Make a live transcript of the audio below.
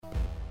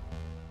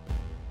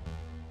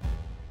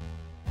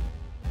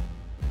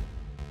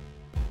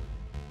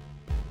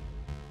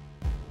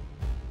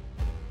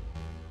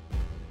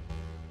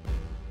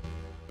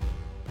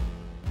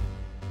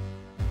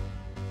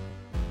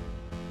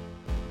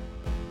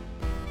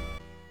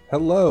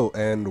Hello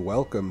and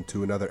welcome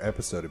to another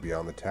episode of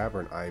Beyond the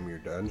Tavern. I'm your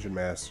Dungeon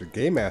Master,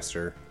 Game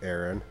Master,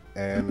 Aaron,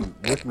 and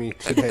with me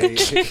today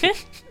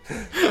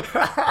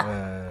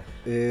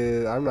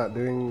I'm not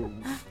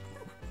doing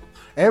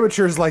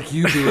amateurs like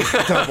you do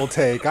a double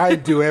take. I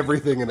do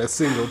everything in a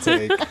single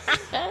take.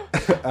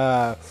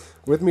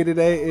 With me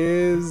today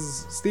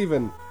is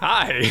Steven.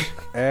 Hi.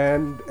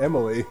 And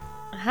Emily.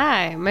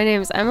 Hi, my name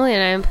is Emily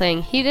and I am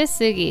playing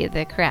Hitasugi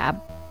the crab.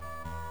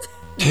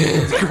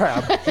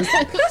 Crab.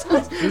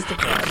 Just a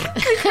crab.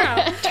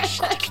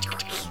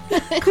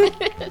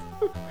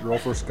 Roll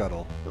for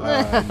Scuttle.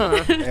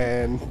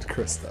 And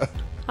Krista.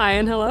 Hi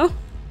and hello.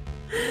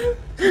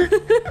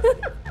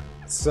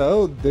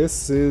 So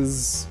this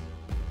is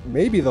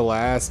maybe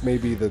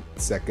the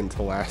second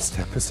to last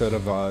episode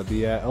of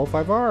the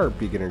L5R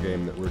beginner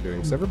game that we're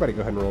doing. So everybody go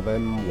ahead and roll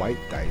them white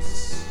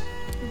dice.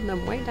 The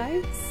white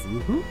dice.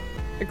 Mm-hmm.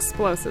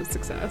 Explosive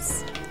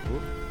success.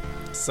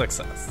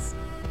 Success.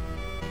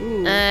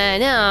 Ooh.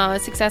 No,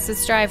 success is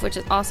strive, which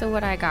is also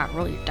what I got.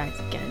 Roll your dice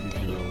again,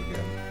 dang it. Roll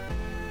again.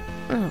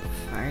 Oh,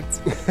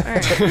 farts.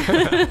 Alright.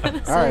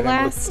 So Alright,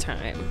 last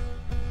time.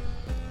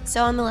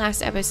 So on the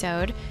last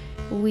episode,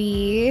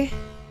 we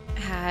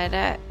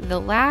had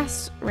the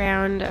last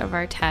round of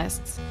our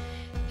tests,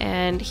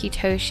 and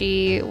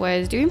Hitoshi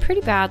was doing pretty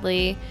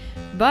badly,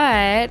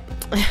 but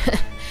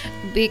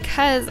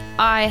because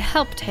I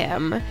helped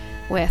him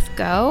with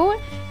Go,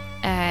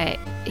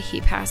 he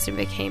passed and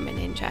became a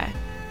ninja.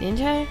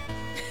 Ninja?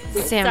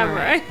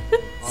 Samurai.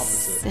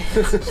 Opposite.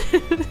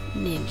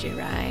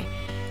 Ninja-rai.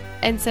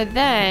 And so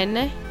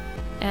then,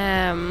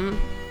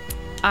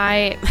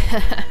 I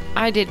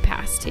did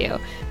pass too.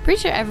 Pretty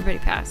sure everybody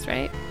passed,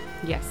 right?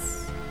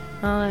 Yes.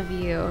 All of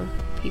you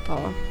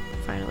people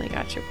finally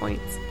got your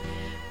points.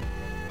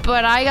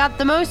 But I got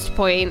the most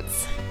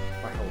points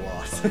By a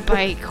lot.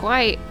 by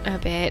quite a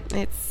bit.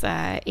 It's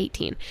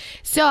 18.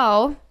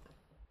 So,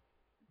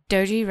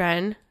 Doji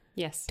Ren,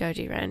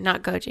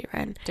 not Goji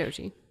Ren.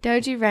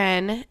 Doji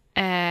Ren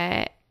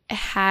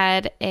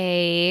had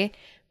a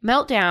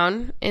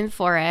meltdown in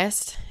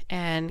forest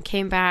and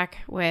came back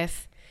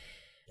with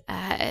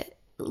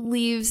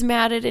leaves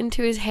matted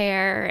into his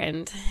hair,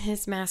 and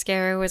his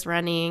mascara was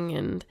running,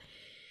 and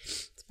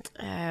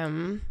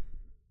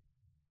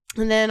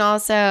then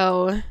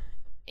also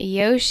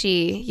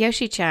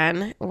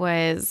Yoshi-chan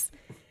was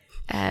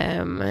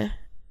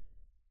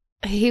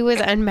he was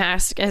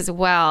unmasked as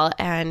well,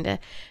 and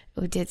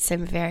we did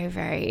some very,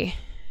 very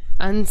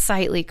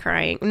unsightly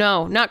crying.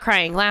 No, not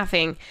crying,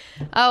 laughing.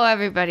 Oh,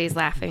 everybody's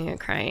laughing and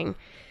crying.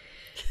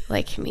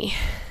 Like me.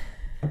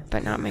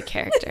 But not my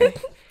character.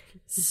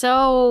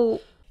 So,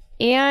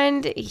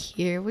 and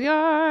here we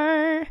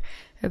are.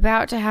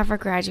 About to have our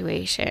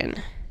graduation.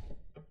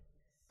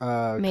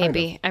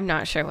 Maybe. Kind I'm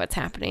not sure what's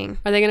happening.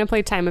 Are they going to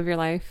play Time of Your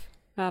Life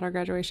at our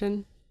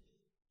graduation?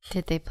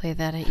 Did they play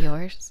that at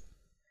yours?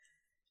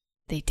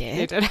 They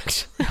They did? did,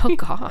 actually. Oh,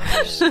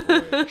 gosh.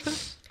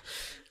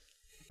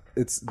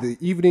 It's the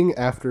evening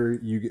after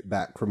you get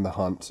back from the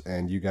hunt,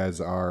 and you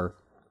guys are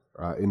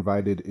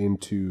invited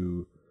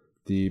into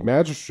the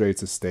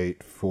magistrate's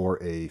estate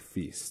for a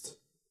feast.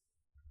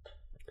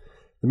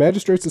 The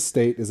magistrate's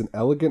estate is an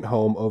elegant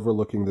home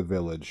overlooking the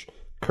village,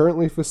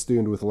 currently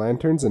festooned with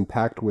lanterns and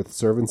packed with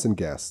servants and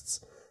guests.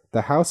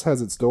 The house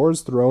has its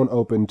doors thrown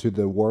open to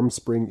the warm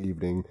spring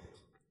evening,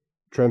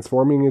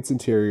 transforming its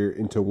interior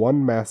into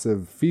one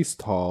massive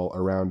feast hall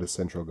around a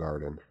central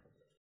garden.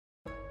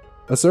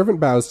 A servant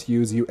bows to you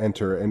as you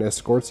enter and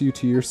escorts you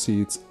to your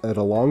seats at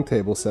a long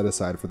table set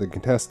aside for the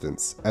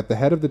contestants. At the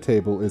head of the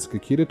table is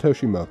Kakita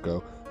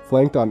Toshimoko,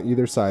 flanked on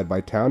either side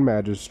by town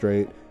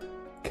magistrate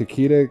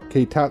Kakita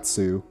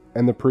Keitatsu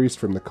and the priest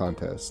from the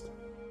contest.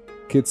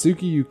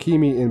 Kitsuki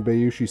Yukimi and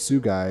Bayushi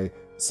Sugai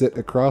sit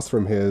across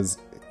from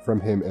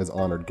him as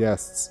honored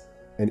guests,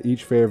 and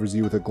each favors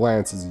you with a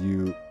glance as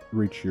you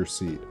reach your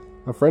seat.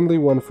 A friendly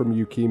one from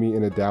Yukimi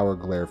and a dour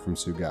glare from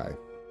Sugai.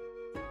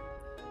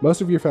 Most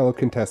of your fellow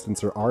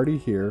contestants are already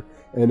here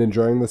and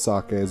enjoying the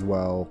sake as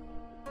well.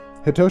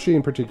 Hitoshi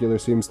in particular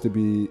seems to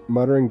be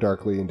muttering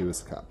darkly into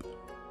his cup.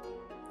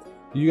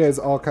 You guys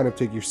all kind of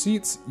take your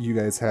seats, you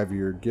guys have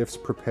your gifts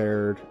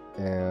prepared,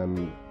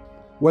 and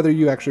whether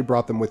you actually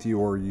brought them with you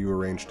or you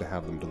arranged to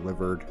have them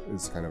delivered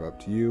is kind of up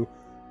to you.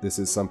 This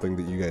is something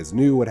that you guys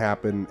knew would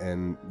happen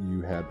and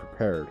you had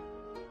prepared.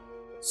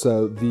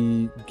 So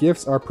the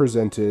gifts are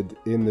presented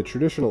in the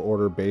traditional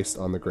order based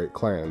on the great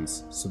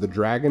clans. So the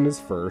dragon is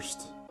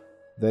first,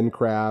 then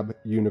crab,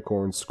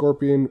 unicorn,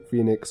 scorpion,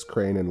 phoenix,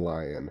 crane, and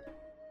lion.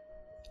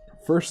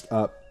 First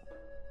up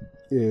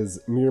is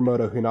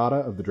Miyamoto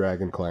Hinata of the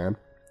Dragon Clan,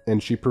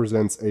 and she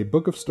presents a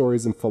book of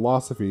stories and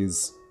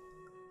philosophies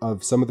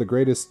of some of the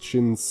greatest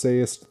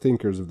Shinseiist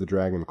thinkers of the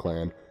Dragon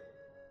Clan.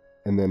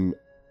 And then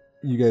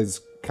you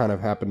guys kind of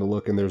happen to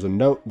look, and there's a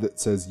note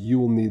that says, "You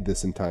will need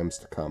this in times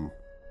to come."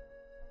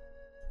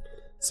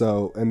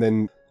 So, and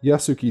then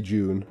Yasuki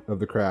Jun of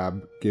the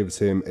Crab gives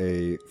him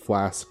a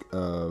flask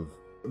of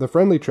the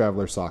Friendly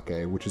Traveler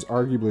sake, which is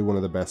arguably one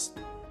of the best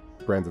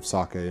brands of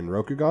sake in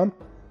Rokugan.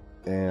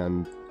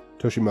 And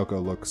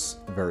Toshimoko looks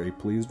very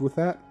pleased with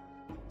that.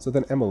 So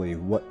then, Emily,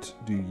 what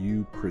do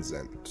you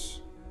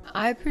present?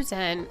 I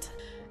present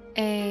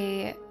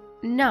a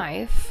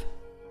knife,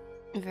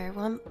 a very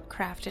well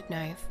crafted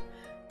knife,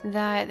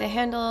 that the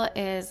handle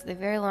is the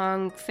very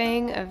long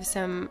fang of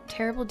some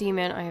terrible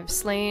demon I have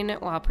slain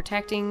while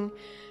protecting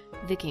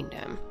the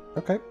kingdom.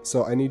 Okay,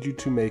 so I need you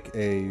to make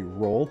a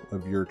roll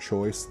of your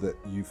choice that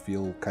you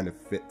feel kind of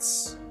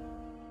fits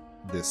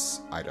this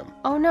item.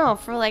 Oh no,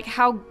 for like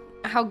how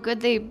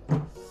good they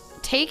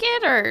take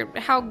it or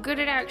how good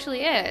it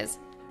actually is.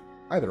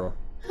 Either or.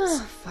 Oh,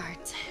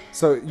 fart.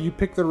 So you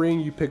pick the ring,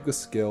 you pick the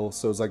skill.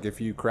 So it's like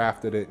if you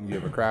crafted it and you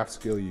have a craft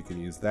skill, you can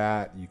use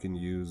that. You can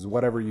use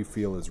whatever you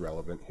feel is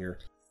relevant here.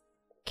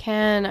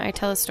 Can I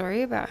tell a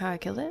story about how I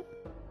killed it?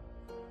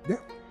 Yeah.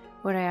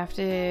 Would I have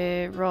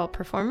to roll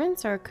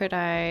performance or could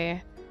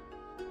I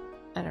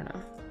don't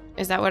know.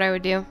 Is that what I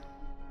would do?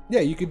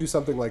 Yeah, you could do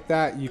something like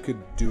that. You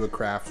could do a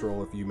craft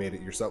roll if you made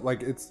it yourself. Like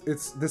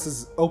this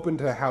is open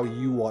to how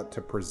you want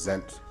to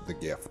present the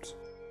gift.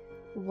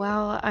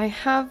 Well, I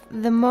have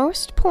the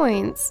most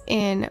points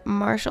in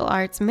martial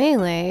arts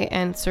melee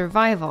and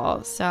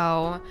survival,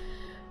 so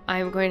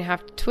I'm going to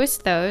have to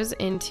twist those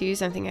into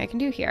something I can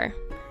do here.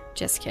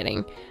 Just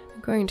kidding.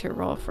 I'm going to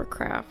roll for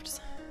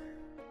crafts.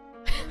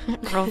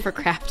 Roll for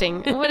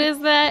crafting. What is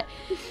that?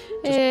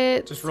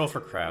 Just roll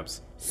for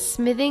crabs.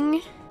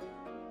 Smithing.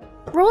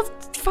 Roll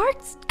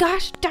farts?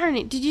 Gosh darn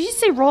it. Did you just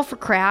say roll for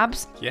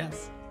crabs?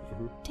 Yes.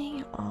 Dang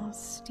it all,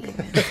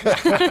 Steven.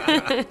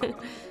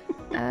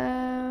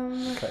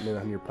 Cutting in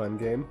on your pun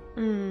game.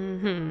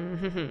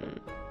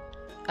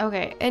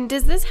 Okay, and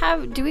does this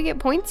do we get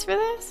points for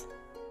this?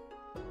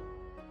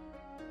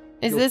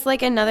 Is this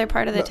like another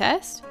part of the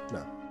test?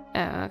 No.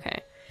 Oh,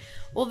 okay.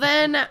 Well,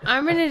 then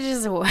I'm gonna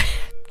just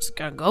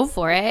gonna go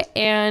for it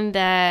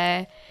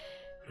and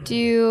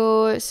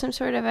do some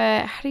sort of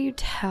a, how do you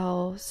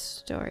tell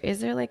story?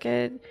 Is there like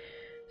a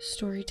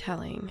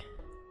storytelling?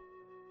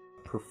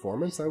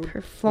 Performance, I would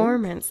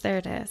Performance, there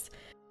it is.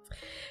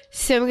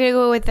 So I'm gonna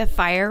go with the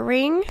fire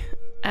ring,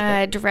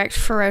 direct,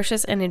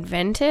 ferocious, and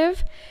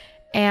inventive,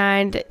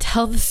 and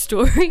tell the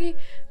story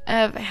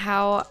of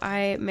how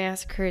I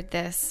massacred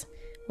this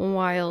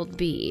wild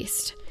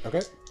beast.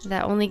 Okay.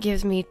 That only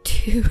gives me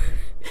two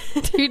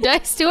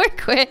dice to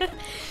work with.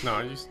 No,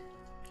 I just...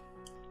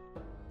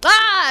 2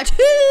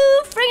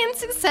 friggin'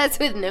 success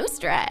with no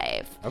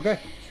strife. Okay.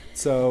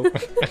 So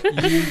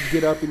you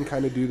get up and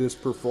kind of do this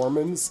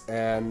performance,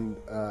 and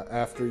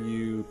after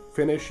you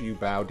finish, you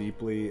bow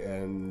deeply,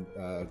 and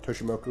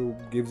Toshimoko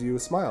gives you a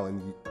smile,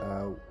 and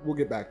we'll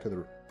get back to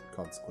the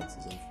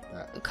consequences of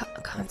that.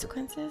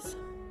 Consequences?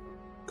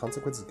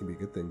 Consequences can be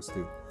good things,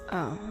 too.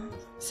 Oh,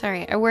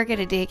 sorry. I work at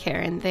a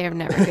daycare, and they are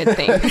never good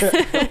things.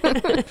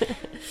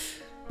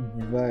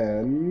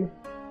 Then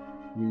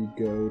we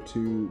go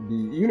to the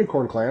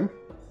Unicorn Clan,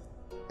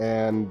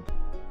 and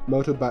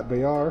Moto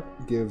Batbayar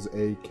gives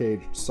a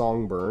caged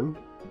songbird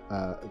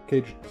that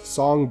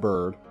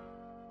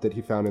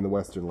he found in the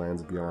western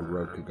lands beyond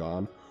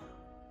Rokugan.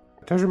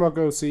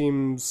 Toshimoko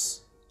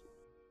seems...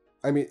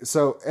 I mean,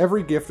 so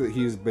every gift that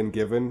he's been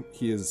given,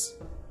 he has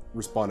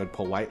responded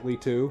politely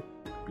to,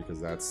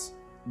 because that's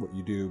what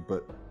you do,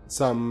 but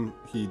some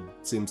he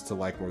seems to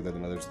like more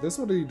than others. This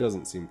one he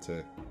doesn't seem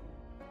to...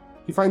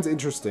 He finds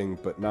interesting,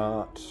 but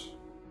not...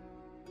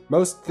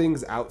 Most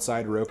things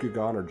outside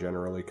Rokugan are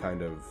generally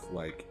kind of,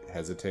 like,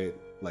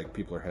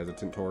 people are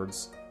hesitant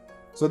towards.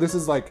 So this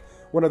is, like,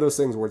 one of those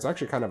things where it's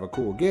actually kind of a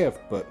cool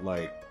gift, but,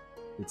 like,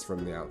 it's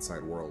from the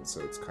outside world,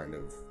 so it's kind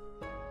of...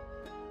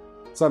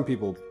 Some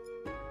people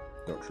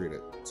don't treat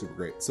it super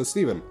great. So,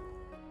 Steven.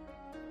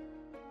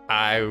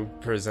 I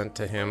present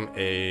to him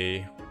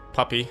a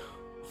puppy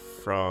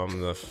from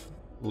the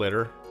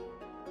litter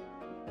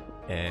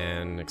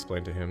and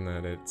explain to him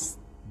that it's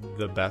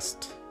the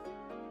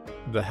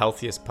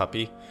healthiest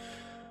puppy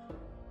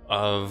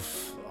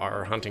of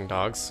our hunting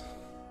dogs,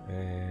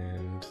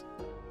 and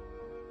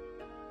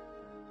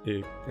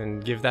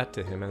give that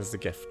to him as the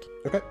gift.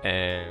 Okay.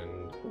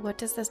 And What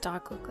does this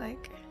dog look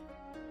like?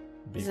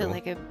 Is beagle. it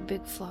like a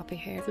big floppy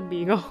hair? It's a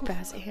beagle.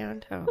 Bassy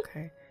hand? Oh,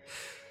 okay.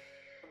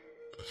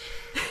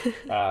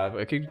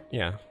 I could,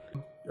 yeah.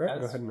 All right,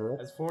 go ahead and roll.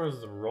 As far as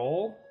the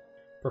role,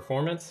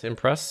 performance,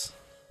 impress.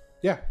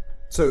 Yeah.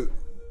 So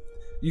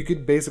you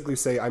could basically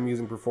say I'm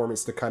using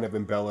performance to kind of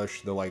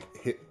embellish the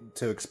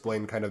to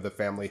explain kind of the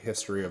family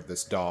history of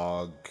this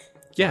dog.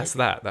 Yes,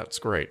 that's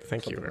great.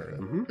 Thank you.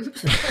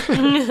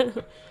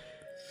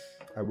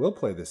 I will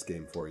play this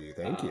game for you.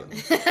 Thank you.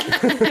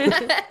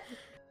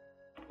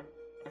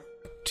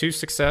 2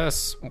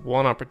 success,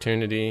 1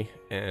 opportunity,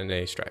 and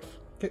a strife.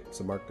 Okay,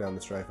 so mark down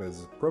the strife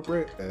as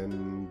appropriate,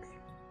 and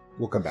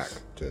we'll come back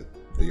to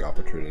the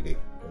opportunity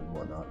and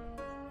whatnot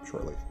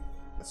shortly.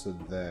 So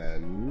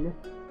then,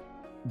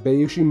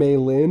 Bayushi Mei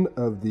Lin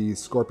of the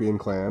Scorpion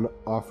Clan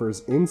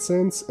offers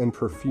incense and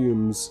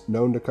perfumes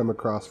known to come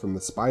across from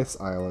the Spice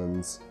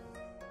Islands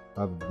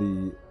of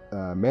the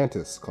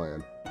Mantis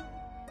Clan.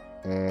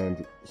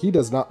 And he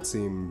does not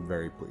seem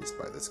very pleased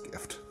by this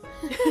gift.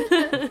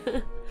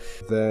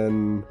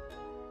 Then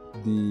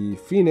the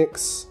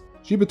Phoenix,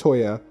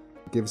 Shibatoya,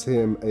 gives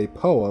him a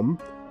poem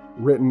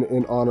written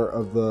in honor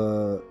of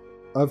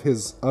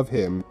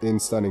him in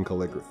stunning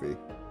calligraphy.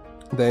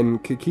 Then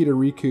Kikita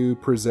Riku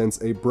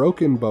presents a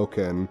broken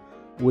boken,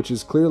 which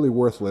is clearly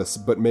worthless,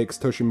 but makes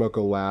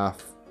Toshimoko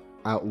laugh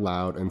out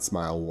loud and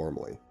smile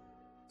warmly.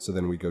 So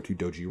then we go to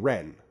Doji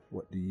Ren.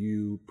 What do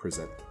you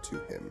present to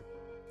him?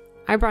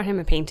 I brought him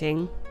a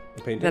painting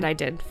A painting? that I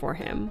did for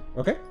him.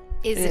 Okay.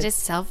 Is it a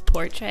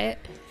self-portrait?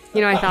 You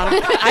know, I thought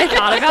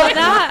about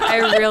that. I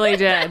really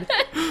did.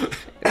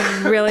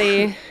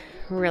 Really,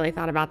 really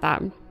thought about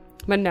that.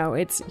 But no,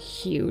 it's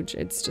huge.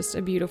 It's just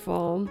a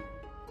beautiful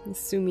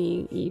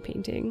Sumi-y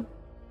painting.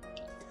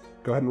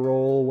 Go ahead and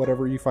roll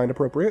whatever you find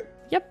appropriate.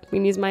 Yep, we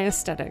can use my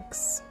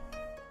aesthetics.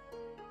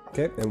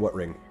 Okay, and what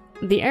ring?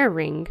 The air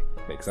ring.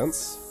 Makes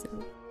sense.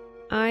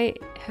 I'm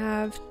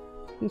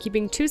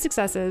keeping 2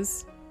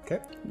 successes Okay.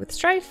 with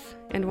strife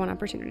and 1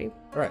 opportunity.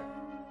 All right.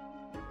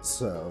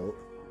 So,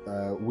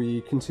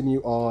 we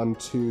continue on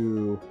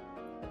to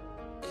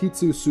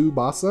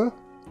Kitsusubasa,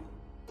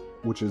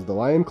 which is the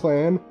Lion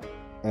Clan,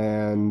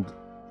 and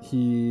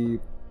he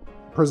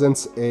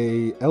presents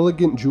a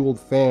elegant jeweled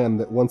fan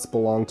that once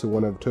belonged to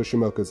one of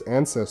Toshimoko's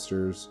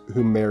ancestors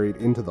who married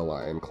into the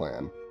Lion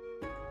Clan.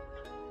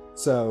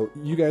 So,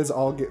 you guys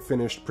all get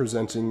finished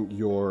presenting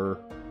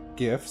your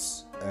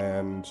gifts,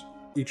 and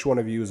each one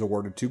of you is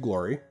awarded 2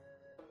 glory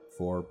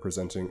for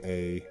presenting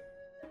a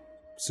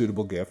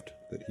suitable gift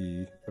that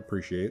he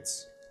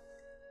appreciates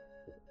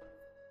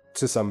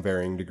to some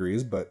varying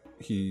degrees, but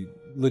he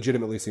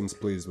legitimately seems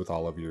pleased with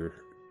all of your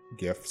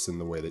gifts and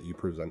the way that you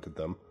presented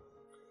them.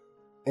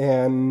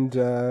 And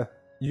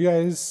you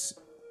guys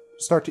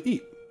start to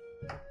eat.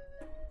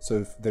 So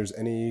if there's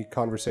any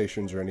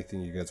conversations or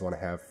anything you guys want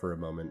to have for a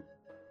moment,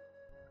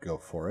 go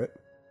for it.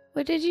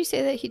 What did you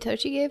say that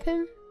Hitoshi gave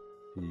him?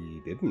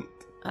 He didn't.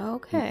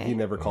 Okay. He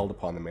never called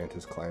upon the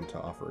Mantis clan to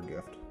offer a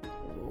gift.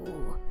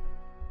 Ooh.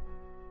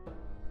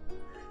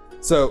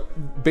 So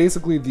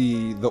basically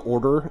the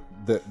order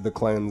that the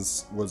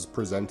clans was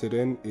presented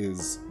in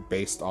is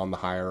based on the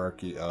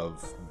hierarchy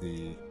of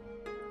the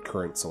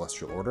current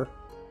celestial order.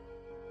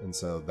 And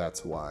so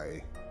that's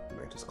why the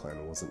Mantis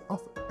clan wasn't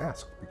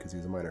asked, because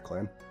he's a minor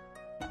clan.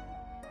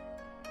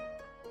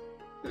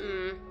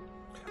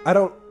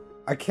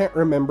 I can't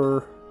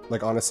remember,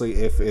 like, honestly,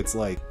 if it's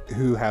like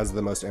who has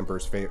the most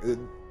Emperor's favor.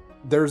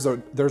 There's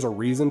a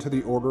reason to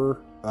the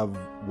order of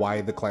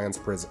why the clans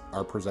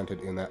are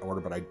presented in that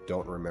order, but I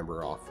don't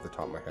remember off the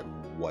top of my head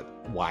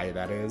why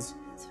that is.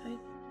 That's fine.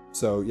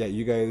 So yeah,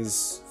 you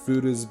guys,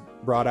 food is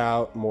brought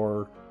out,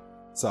 more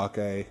sake.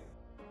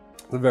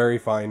 It's a very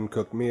fine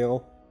cooked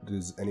meal.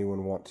 Does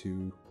anyone want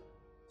to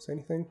say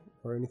anything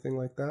or anything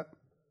like that?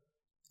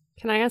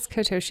 Can I ask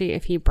Kotoshi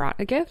if he brought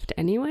a gift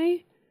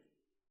anyway?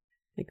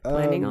 Like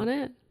planning on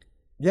it?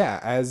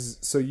 Yeah,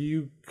 so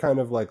you kind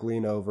of like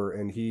lean over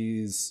and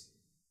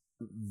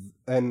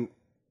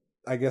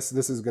I guess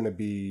this is going to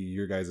be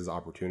your guys'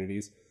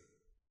 opportunities.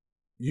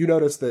 You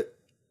notice that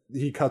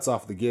he cuts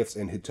off the gifts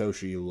and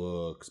Hitoshi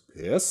looks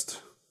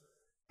pissed.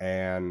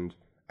 And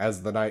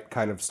as the night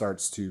kind of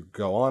starts to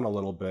go on a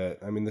little bit,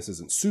 I mean, this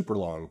isn't super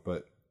long,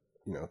 but,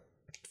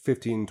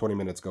 15, 20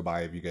 minutes go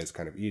by of you guys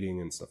kind of eating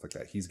and stuff like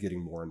that. He's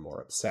getting more and more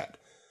upset.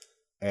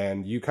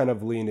 And you kind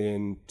of lean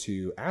in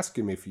to ask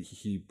him if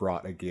he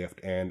brought a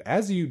gift. And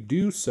as you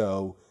do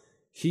so,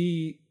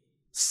 he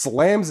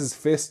slams his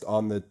fist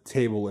on the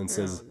table and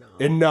says,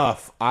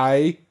 "Enough.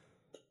 I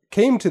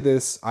came to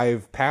this.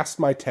 I've passed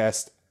my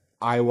test.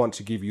 I want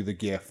to give you the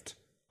gift.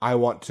 I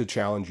want to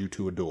challenge you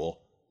to a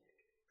duel."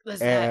 That's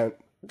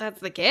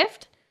the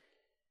gift?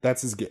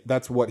 That's his gift.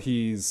 That's what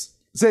he's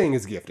saying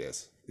his gift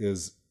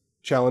is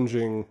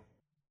challenging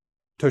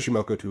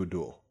Toshimoko to a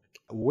duel.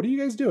 What are you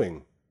guys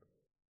doing?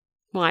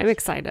 Well, I'm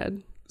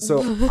excited.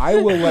 So I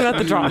will let About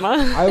the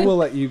drama. I will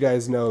let you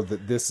guys know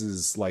that this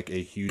is like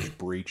a huge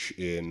breach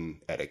in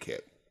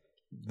etiquette.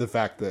 The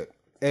fact that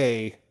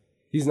A,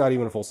 he's not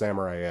even a full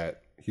samurai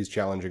yet. He's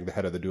challenging the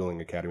head of the dueling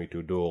academy to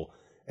a duel,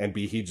 and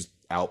B, he just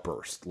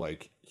outburst,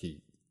 like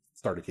he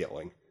started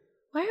yelling.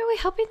 Why are we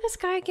helping this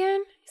guy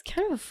again? He's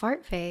kind of a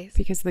fart face.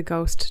 Because the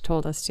ghost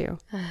told us to.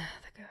 The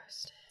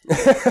ghost.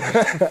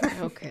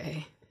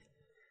 Okay.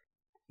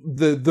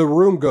 The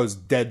room goes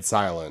dead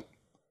silent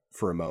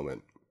for a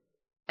moment.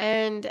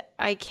 And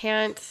I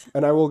can't...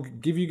 And I will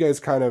give you guys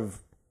kind of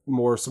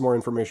some more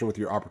information with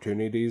your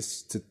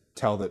opportunities to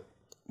tell that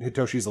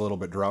Hitoshi's a little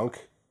bit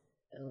drunk.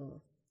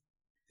 Oh.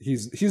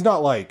 He's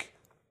not like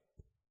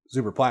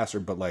super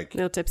plastered, but like... A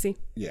little tipsy.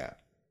 Yeah.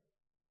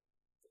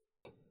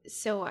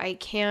 So I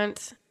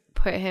can't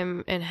put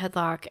him in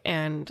headlock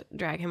and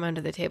drag him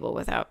under the table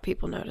without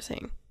people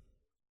noticing.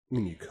 I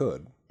mean, you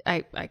could.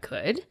 I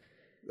could.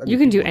 I mean, You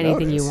can do people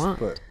anything you notice, want.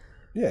 But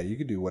yeah, you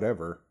could do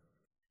whatever.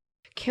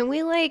 Can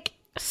we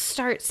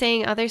start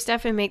saying other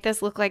stuff and make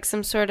this look like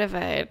some sort of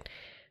a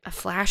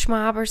flash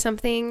mob or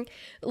something?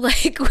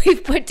 Like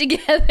we've put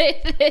together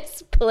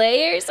this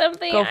play or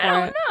something? Go for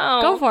I it. don't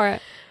know. Go for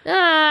it.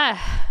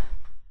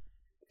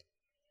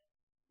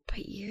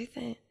 But you're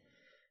the...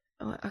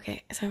 Oh,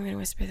 okay, so I'm going to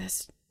whisper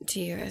this to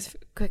you as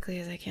quickly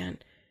as I can.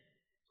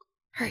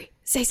 Hurry,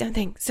 say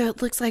something. So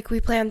it looks like we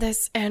planned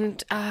this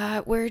and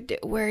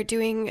we're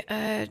doing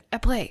a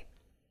play.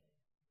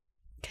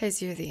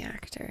 Because you're the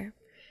actor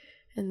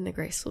and the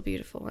graceful,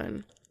 beautiful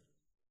one.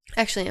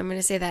 Actually, I'm going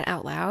to say that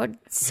out loud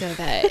so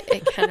that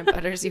it kind of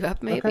butters you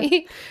up, maybe.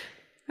 Okay.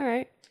 All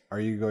right. Are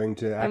you going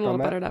to act I'm a on little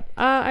that? buttered up.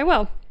 I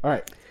will. All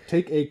right.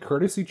 Take a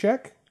courtesy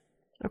check.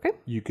 Okay.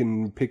 You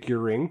can pick your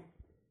ring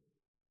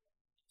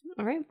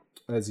All right.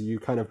 as you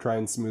kind of try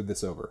and smooth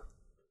this over.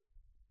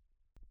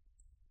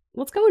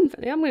 Let's go.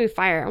 I'm going to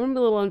fire. I'm going to be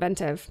a little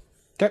inventive.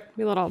 Okay.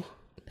 Be a little.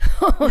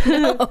 Oh,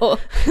 no.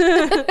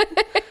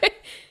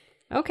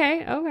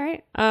 Okay. All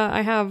right.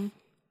 I have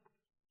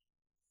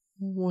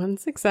 1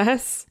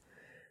 success.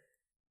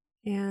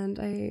 And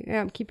I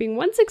am keeping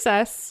 1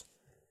 success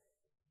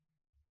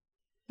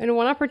and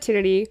 1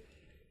 opportunity.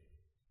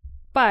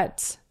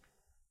 But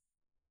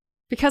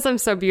because I'm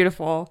so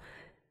beautiful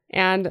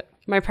and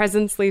my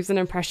presence leaves an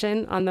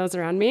impression on those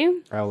around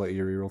me. I'll let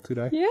you reroll 2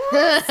 die.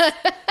 Yes.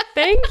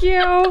 Thank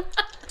you.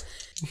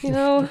 You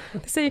know,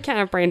 they say you can't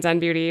have brains on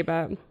beauty,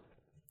 but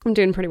I'm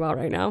doing pretty well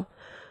right now.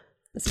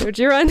 Let's do what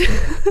you run.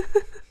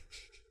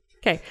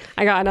 Okay,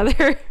 I got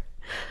another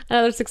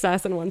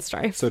success and 1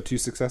 strife. So 2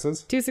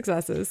 successes? 2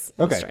 successes.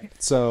 1 Okay. strife.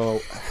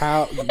 So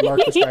how mark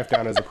the strife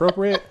down as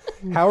appropriate.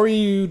 How are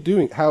you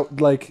doing? How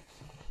like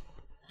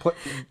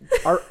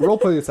role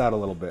play this out a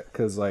little bit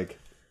because like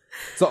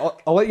so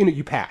I'll let you know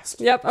you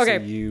passed. Yep, okay.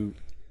 So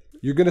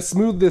you're gonna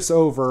smooth this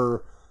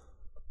over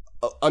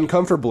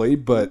uncomfortably,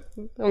 but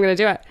I'm gonna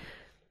do it.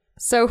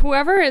 So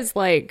whoever is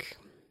like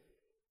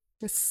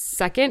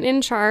second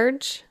in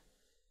charge,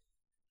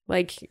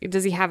 like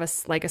does he have a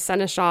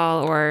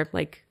seneschal or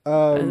like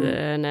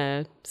an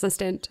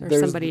assistant or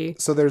somebody?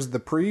 So there's the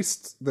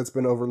priest that's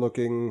been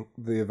overlooking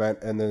the event,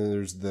 and then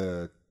there's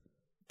the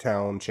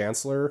town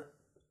chancellor,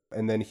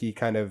 and then he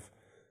kind of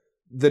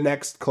the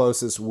next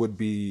closest would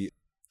be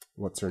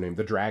what's her name?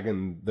 The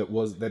dragon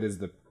that is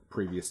the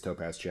previous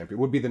Topaz champion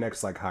would be the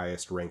next like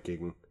highest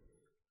ranking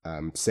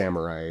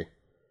samurai.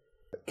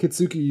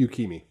 Kitsuki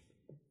Yukimi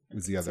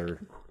is the other,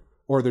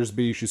 or there's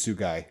Beishu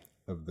Sugai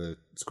of the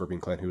Scorpion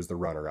Clan, who was the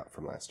runner-up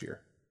from last year.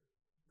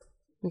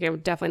 Okay, I'm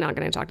definitely not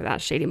going to talk to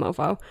that shady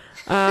mofo.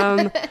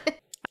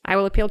 I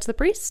will appeal to the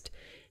priest,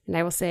 and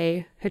I will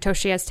say,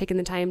 Hitoshi has taken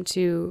the time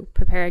to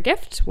prepare a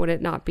gift. Would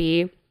it not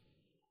be,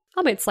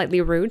 albeit slightly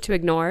rude, to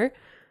ignore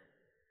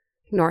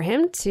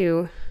him,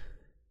 to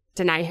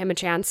deny him a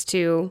chance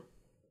to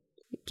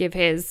give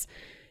his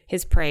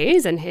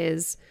praise and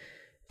his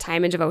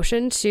time and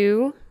devotion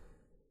to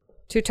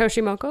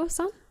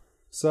Toshimoko-san?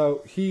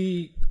 So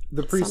the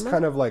priest Summer?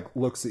 kind of like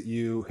looks at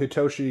you.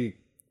 Hitoshi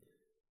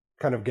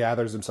kind of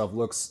gathers himself,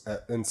 looks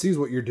at, and sees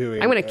what you're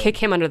doing. I'm going to kick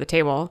him under the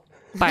table,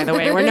 by the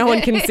way, where no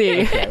one can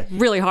see.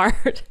 Really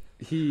hard.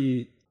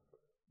 The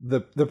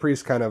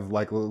priest kind of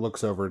like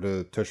looks over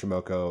to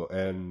Toshimoko,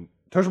 and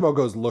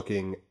Toshimoko's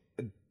looking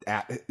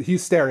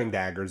he's staring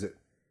daggers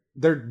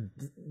they're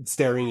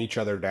staring each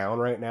other down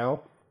right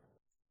now.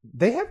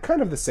 They have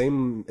kind of the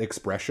same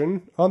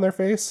expression on their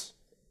face.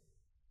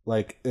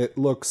 Like it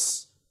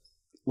looks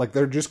like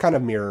they're just kind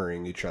of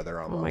mirroring each other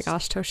almost. Oh my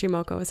gosh,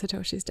 Toshimoko is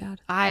Hitoshi's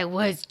dad. I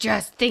was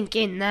just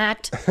thinking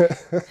that.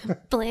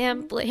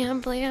 Blam,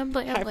 blam, blam,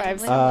 blam, High blam,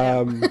 fives.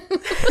 blam, blam.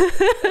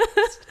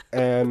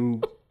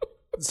 And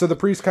so the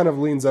priest kind of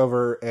leans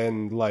over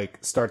and like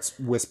starts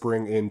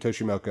whispering in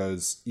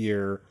Toshimoko's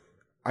ear.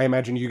 I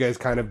imagine you guys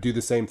kind of do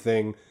the same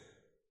thing.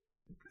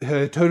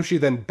 Toshi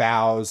then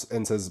bows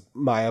and says,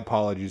 "My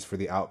apologies for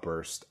the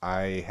outburst.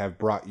 I have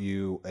brought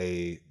you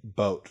a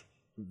boat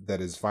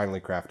that is finally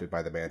crafted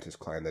by the Mantis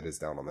clan that is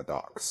down on the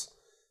docks."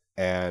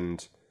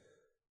 And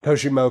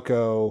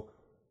Toshimoko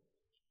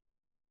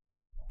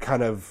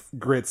kind of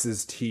grits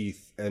his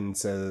teeth and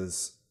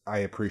says, "I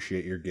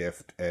appreciate your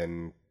gift,"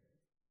 and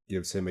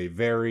gives him a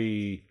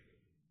very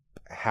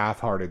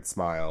half-hearted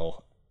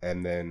smile.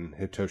 And then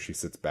Hitoshi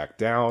sits back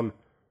down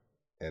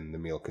and the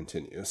meal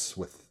continues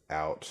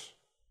without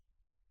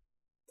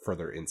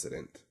further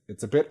incident.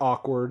 It's a bit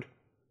awkward.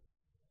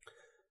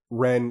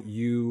 Ren,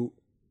 you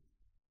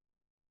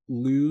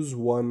lose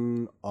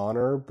 1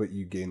 honor, but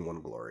you gain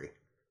 1 glory.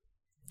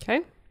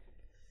 Okay.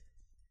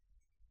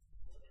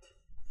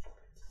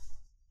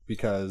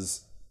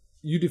 Because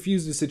you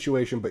diffused the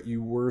situation, but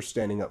you were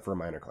standing up for a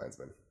minor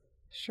clansman.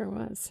 Sure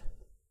was.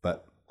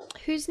 But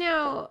Who's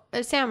now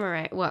a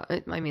samurai? Well,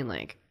 I mean,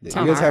 like,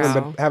 yeah, you guys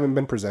Tomorrow. haven't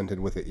been presented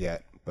with it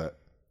yet, but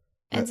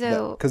And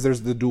so- because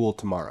there's the duel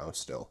tomorrow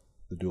still,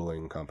 the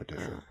dueling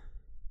competition.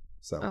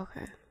 So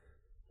okay.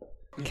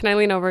 Can I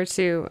lean over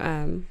to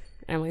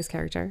Emily's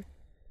character?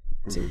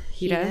 To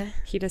Hida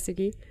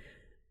Sugi?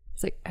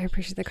 It's like, I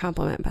appreciate the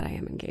compliment, but I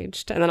am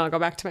engaged. And then I'll go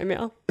back to my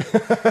meal.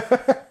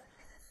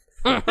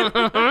 Oh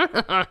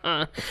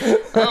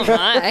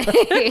my.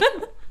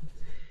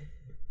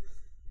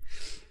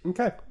 okay. Then I'm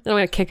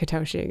going to kick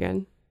Hitoshi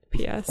again.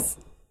 P.S.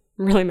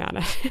 I'm really mad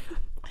at him.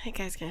 That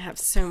guy's gonna have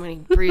so many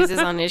bruises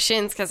on his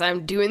shins because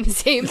I'm doing the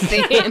same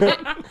thing.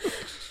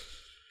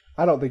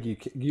 I don't think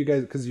you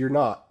guys, because you're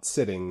not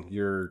sitting,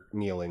 you're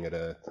kneeling at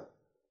the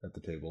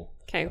table.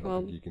 Okay, I don't well,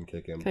 think you can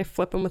kick him. can I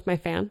flip him with my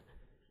fan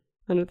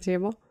under the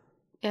table?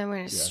 Yeah, I'm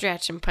going to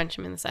stretch and punch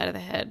him in the side of the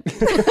head.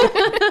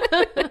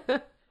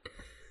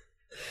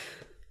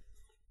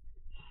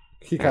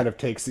 He kind of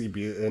takes the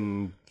abuse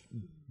and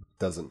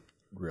doesn't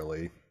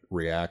really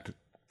react.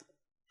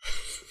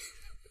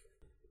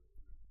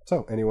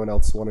 So, anyone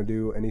else want to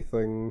do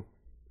anything?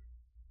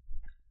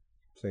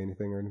 Say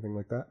anything or anything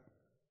like that?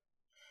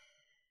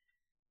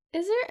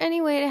 Is there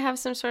any way to have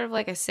some sort of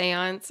like a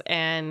seance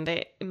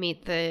and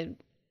meet the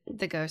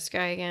ghost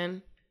guy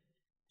again?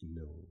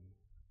 No.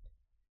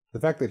 The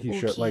fact that he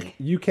should, Okay. like,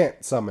 you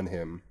can't summon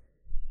him.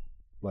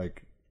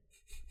 Like,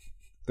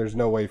 there's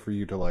no way for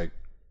you to, like,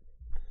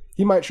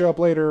 he might show up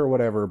later or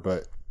whatever,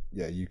 but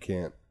yeah, you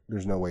can't,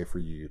 there's no way for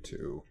you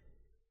to.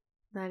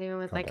 Not even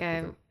with like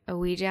Contact a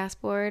Ouija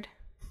board?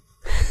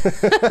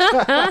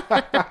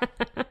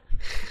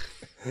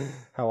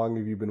 How long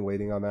have you been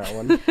waiting on that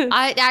one?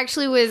 It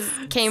actually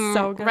came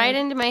So good. right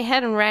into my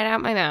head and right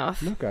out my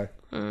mouth. Okay.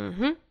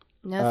 Mm-hmm.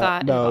 No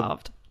thought no.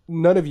 involved.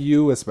 None of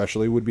you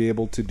especially would be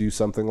able to do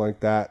something like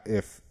that.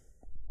 If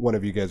one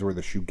of you guys were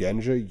the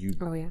Shugenja, you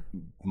Oh, yeah.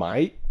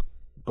 might,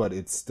 but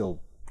it's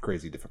still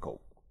crazy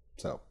difficult.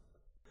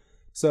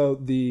 So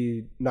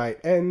the night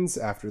ends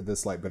after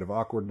this slight bit of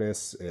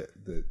awkwardness.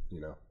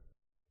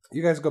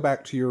 You guys go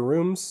back to your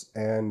rooms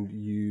and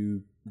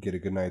you get a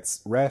good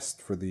night's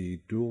rest for the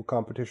duel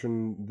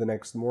competition the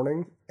next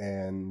morning,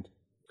 and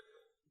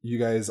you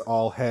guys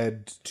all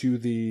head to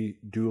the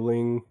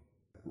dueling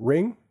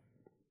ring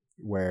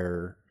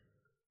where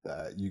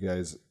you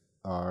guys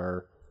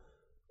are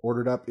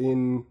ordered up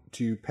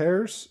into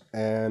pairs,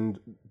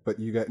 but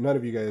you got none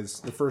of you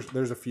guys.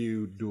 There's a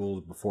few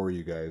duels before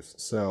you guys,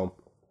 so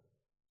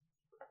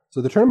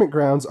the tournament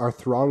grounds are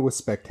thronged with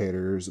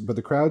spectators, but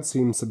the crowd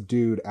seems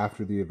subdued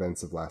after the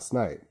events of last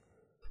night.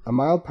 A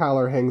mild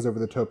pallor hangs over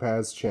the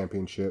Topaz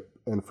Championship,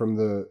 and from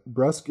the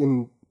brusque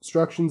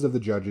instructions of the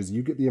judges,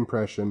 you get the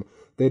impression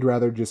they'd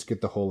rather just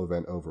get the whole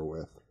event over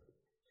with.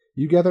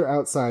 You gather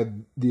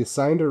outside the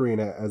assigned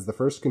arena as the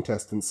first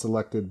contestants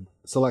select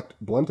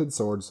blunted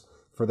swords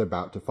for their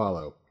bout to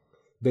follow.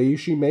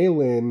 Bayushi Mei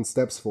Lin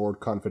steps forward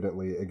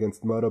confidently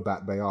against Moto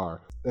Bat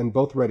Bayar, and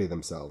both ready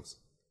themselves.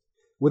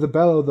 With a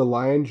bellow, the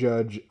lion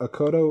judge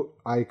Akoto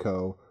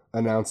Aiko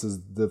announces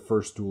the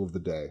first duel of the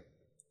day.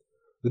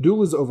 The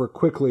duel is over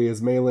quickly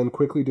as Mei Lin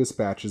quickly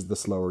dispatches the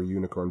slower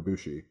Unicorn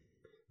Bushi.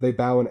 They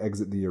bow and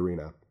exit the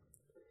arena.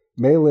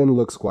 Mei Lin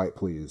looks quite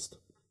pleased.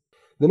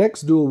 The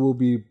next duel will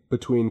be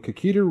between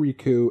Kakita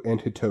Riku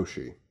and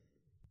Hitoshi.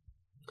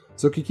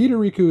 So Kakita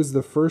Riku is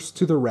the first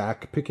to the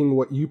rack, picking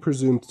what you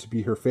presumed to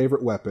be her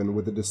favorite weapon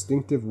with a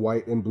distinctive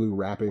white and blue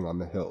wrapping on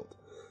the hilt.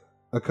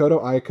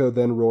 Akoto Aiko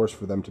then roars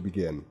for them to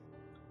begin.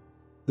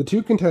 The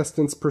two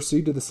contestants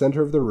proceed to the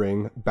center of the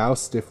ring, bow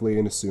stiffly,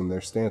 and assume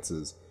their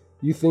stances.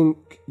 You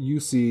think you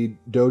see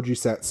Doji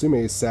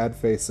Satsume's sad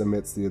face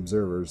amidst the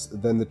observers,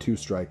 then the two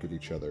strike at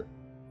each other.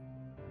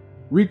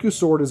 Riku's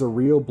sword is a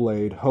real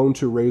blade, honed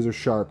to razor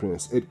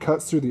sharpness. It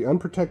cuts through the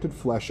unprotected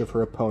flesh of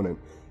her opponent,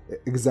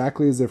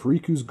 exactly as if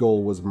Riku's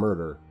goal was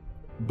murder.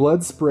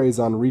 Blood sprays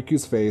on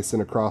Riku's face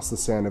and across the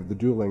sand of the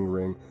dueling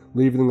ring,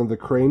 leaving the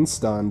crane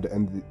stunned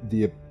and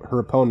her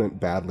opponent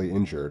badly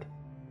injured.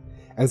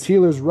 As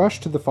healers rush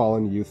to the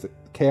fallen youth,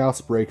 chaos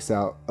breaks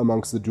out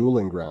amongst the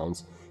dueling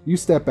grounds. You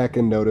step back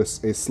and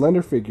notice a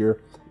slender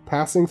figure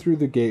passing through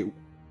the gate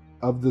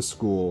of the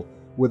school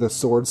with a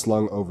sword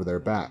slung over their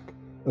back,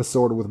 a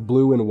sword with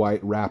blue and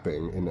white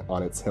wrapping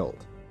on its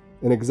hilt,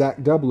 an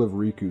exact double of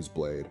Riku's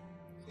blade.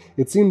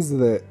 It seems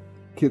that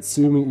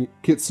Kitsuki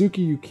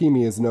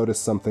Yukimi has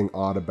noticed something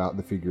odd about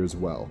the figure as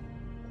well.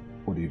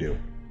 What do you do?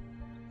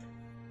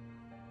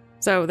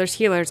 So there's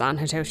healers on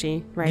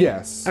Hitoshi, right?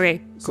 Yes.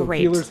 Okay, So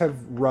great. healers have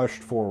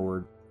rushed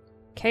forward.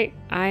 Okay,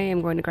 I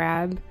am going to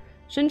grab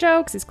Shinjo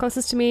because he's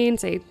closest to me and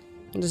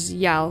just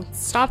yell,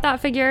 "Stop that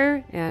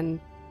figure!"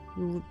 and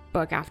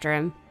book after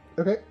him.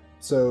 Okay,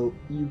 so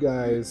you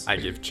guys... I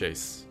give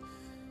chase.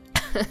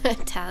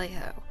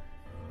 Tally-ho.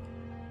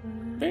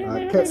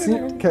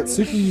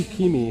 Katsuki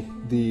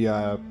Yukimi,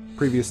 the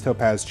previous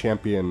Topaz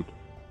champion,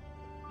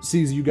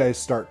 sees you guys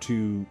start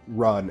to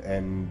run,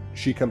 and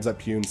she comes up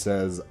to you and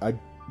says,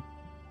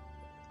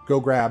 go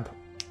grab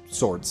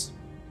swords.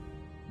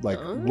 Like,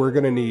 we're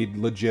gonna need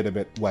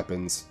legitimate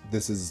weapons.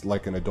 This is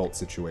like an adult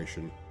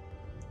situation.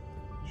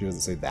 She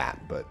doesn't say that,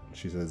 but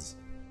she says,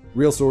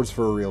 real swords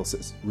for a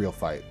real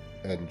fight.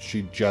 And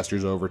she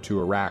gestures over to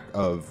a rack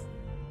of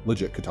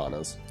legit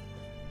katanas.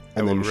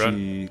 And then will run.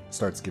 she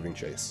starts giving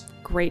chase.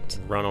 Great.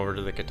 Run over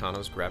to the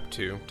katanas, grab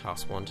two,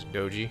 toss one to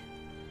Doji.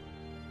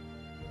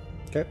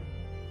 Okay.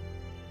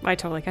 I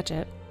totally catch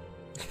it.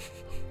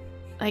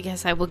 I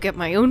guess I will get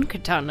my own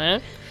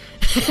katana.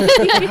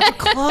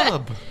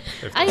 Club!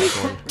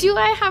 Do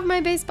I have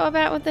my baseball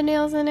bat with the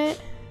nails in it?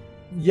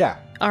 Yeah,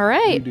 All you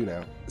right. do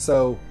now.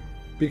 So,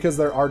 because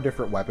there are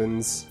different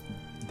weapons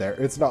there,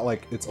 it's not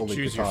like it's only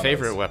Choose katanas. your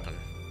favorite weapon.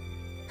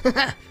 All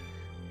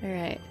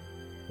right.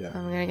 Yeah.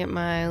 I'm going to get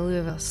my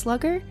Louisville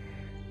Slugger.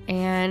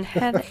 and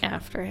head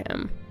after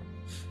him.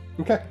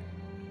 Okay.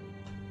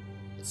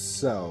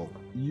 So,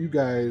 you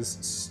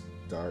guys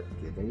start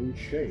giving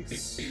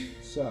chase.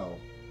 So.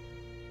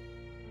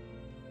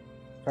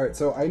 Alright,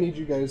 so I need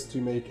you guys to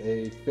make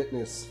a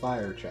fitness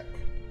fire check.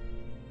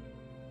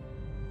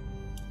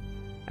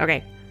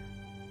 Okay.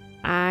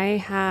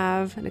 I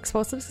have an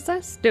explosive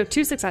success? No,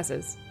 2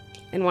 successes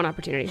and 1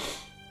 opportunity.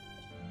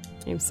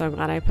 I'm so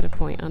glad I put a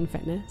point on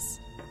fitness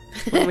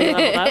when we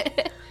leveled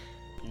up.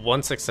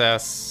 1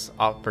 success,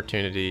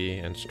 opportunity,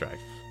 and strife.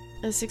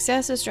 A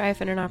success, a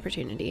strife, and an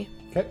opportunity.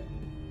 Okay.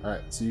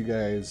 Alright, so you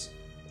guys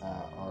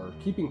are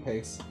keeping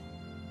pace.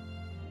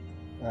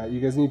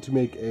 You guys need to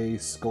make a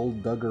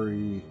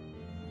skullduggery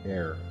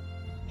air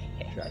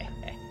check.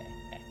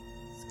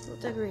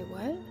 Skullduggery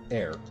what?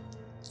 Air.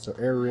 So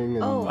air ring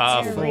and... Oh,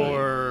 air ring.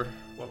 For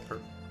what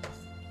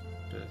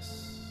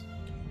purpose?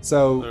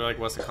 So, Like,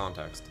 what's the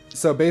context?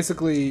 so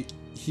basically,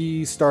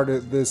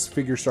 this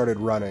figure started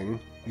running.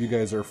 You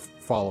guys are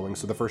following,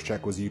 so the first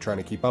check was you trying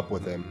to keep up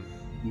with him.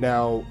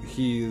 Now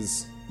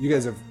you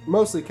guys have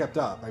mostly kept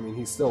up. I mean,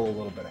 he's still a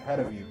little bit ahead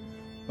of you,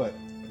 but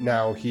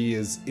now he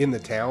is in the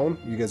town.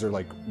 You guys are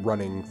like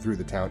running through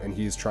the town, and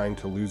he's trying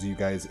to lose you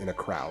guys in a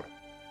crowd.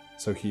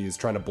 So he's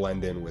trying to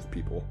blend in with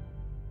people.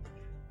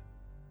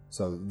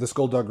 So the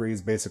skullduggery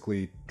is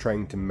basically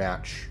trying to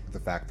match the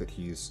fact that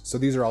he's... So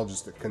these are all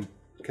just a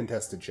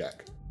contested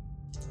check.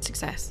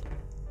 Success.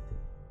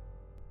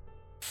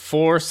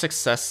 4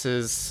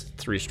 successes,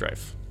 3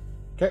 strife.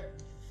 Okay.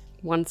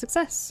 1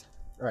 success.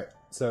 All right.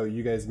 So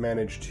you guys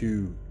manage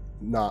to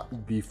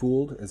not be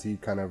fooled as he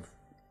kind of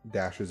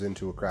dashes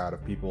into a crowd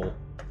of people.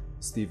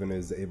 Steven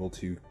is able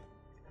to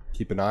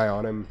keep an eye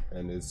on him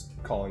and is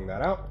calling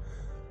that out.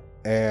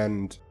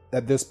 And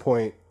at this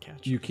point,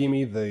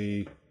 Yukimi,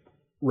 the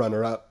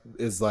runner-up,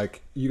 is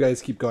like, you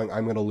guys keep going,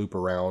 I'm going to loop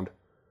around.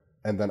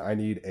 And then I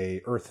need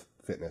a earth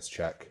fitness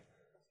check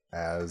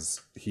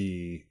as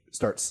he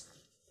starts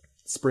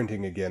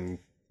sprinting again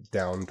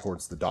down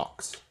towards the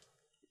docks.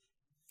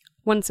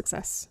 1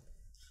 success.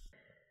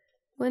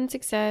 1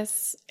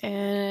 success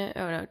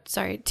and...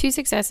 2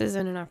 successes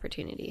and an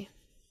opportunity.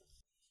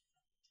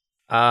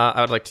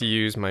 I would like to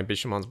use my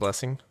Bishamon's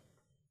Blessing.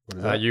 What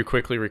is that? You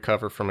quickly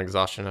recover from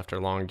exhaustion after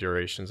long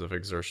durations of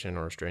exertion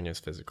or strenuous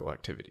physical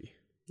activity.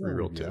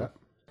 Reroll 2.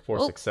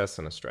 4 success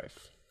and a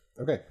strife.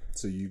 Okay,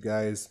 so you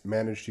guys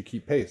managed to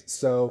keep pace.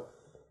 So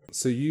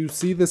you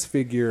see this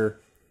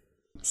figure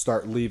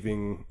start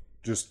leaving,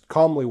 just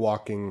calmly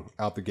walking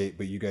out the gate,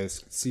 but you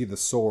guys see the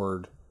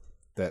sword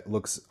that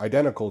looks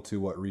identical to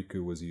what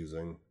Riku was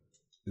using.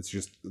 It's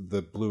just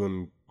the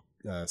blue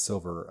and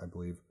silver, I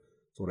believe.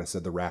 That's what I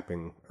said the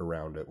wrapping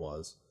around it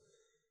was.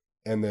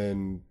 And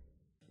then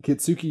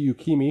Kitsuki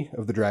Yukimi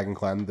of the Dragon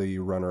Clan, the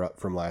runner-up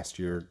from last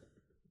year,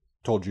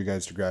 told you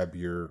guys to grab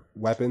your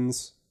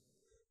weapons.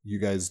 You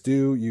guys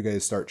do. You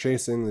guys start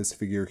chasing this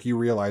figure. He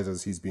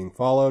realizes he's being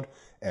followed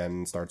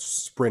and starts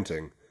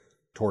sprinting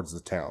towards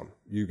the town.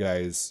 You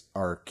guys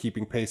are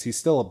keeping pace. He's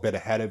still a bit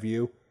ahead of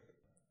you.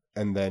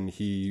 And then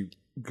he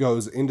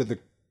goes into the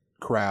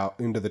crowd,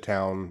 into the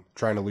town,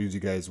 trying to lose you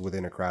guys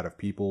within a crowd of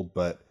people,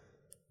 but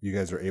you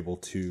guys are able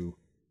to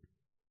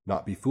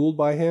not be fooled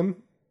by him,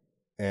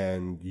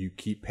 and you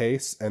keep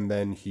pace, and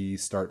then he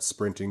starts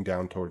sprinting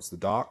down towards the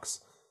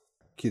docks.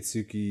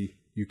 Kitsuki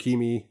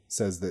Yukimi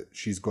says that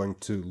she's going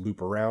to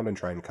loop around and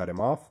try and cut him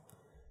off,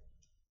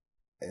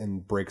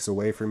 and breaks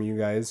away from you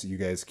guys. You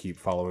guys keep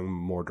following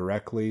more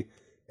directly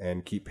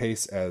and keep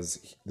pace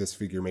as this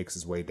figure makes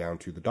his way down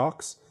to the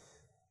docks.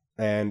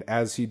 And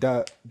as he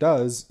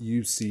does,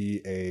 you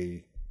see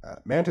a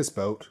mantis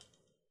boat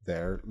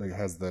there. Like, it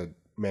has the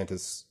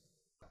Mantis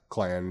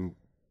Clan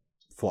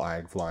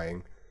flag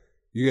flying.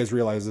 You guys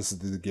realize this is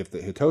the gift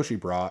that Hitoshi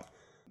brought,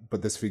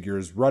 but this figure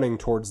is running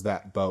towards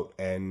that boat,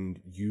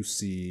 and you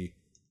see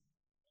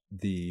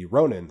the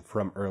Ronin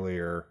from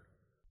earlier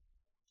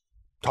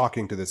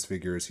talking to this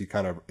figure as he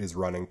kind of is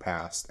running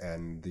past,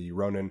 and the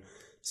Ronin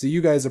see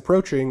you guys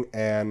approaching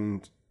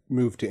and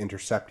move to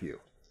intercept you.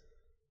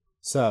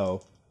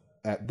 So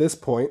at this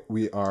point,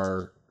 we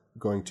are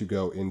going to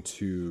go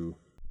into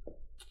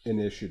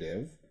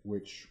initiative,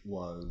 which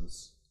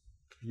was,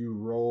 you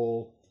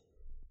roll,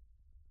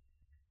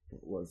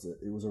 what was it?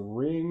 It was a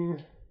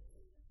ring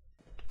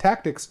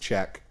tactics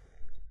check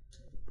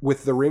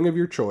with the ring of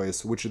your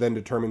choice, which then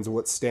determines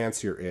what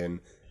stance you're in.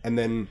 And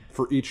then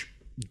for each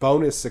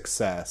bonus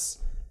success,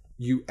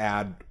 you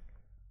add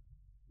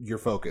your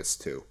focus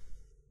to.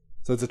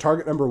 So it's a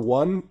target number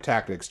 1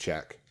 tactics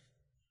check.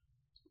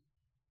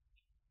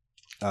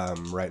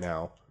 Right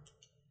now.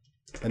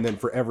 And then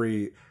for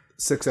every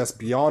success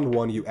beyond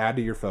 1 you add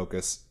to your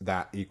focus,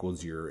 that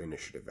equals your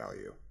initiative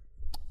value.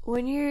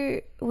 When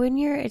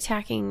you're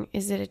attacking,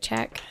 is it a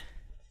check?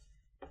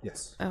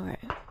 Yes. Okay.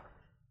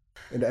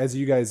 And as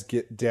you guys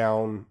get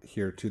down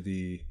here to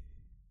the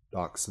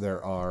docks,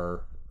 there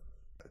are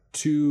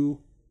 2,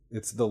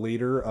 it's the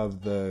leader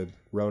of the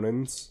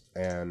Ronins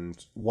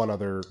and 1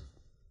 other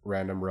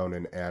random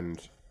Ronin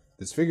and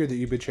this figure that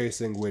you've been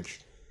chasing,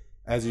 which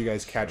as you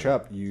guys catch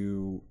up,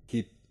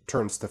 he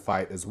turns to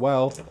fight as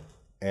well,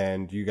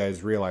 and you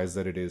guys realize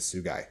that it is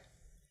Sugai.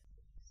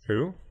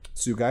 Who?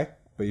 Sugai,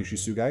 Bayushi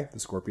Sugai, the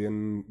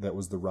scorpion that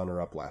was the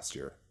runner-up last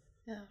year.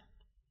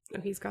 Oh,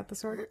 he's got the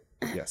sword.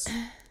 Yes.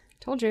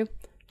 Told you.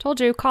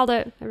 Called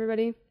it,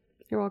 everybody.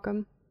 You're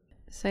welcome.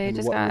 So I And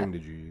just what got. ring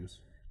did you use?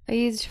 I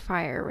used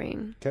fire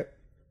ring. Okay.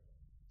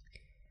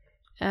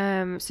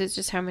 So it's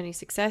just how many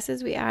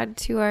successes we add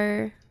to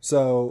our.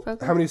 So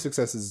Focus? how many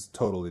successes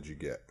total did you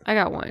get? I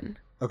got 1.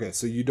 Okay,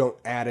 so you don't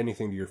add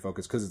anything to your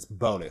focus because it's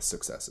bonus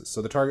successes.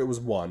 So the target was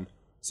 1,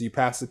 so you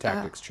pass the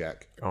tactics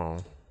check. Oh.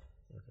 Okay,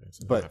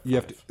 so But you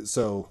have to.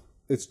 So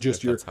it's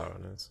just your That's how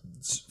it is.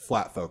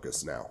 flat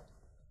focus now.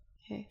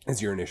 Okay.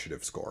 Is your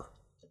initiative score.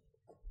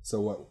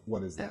 So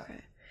what is that?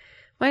 Okay.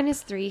 Mine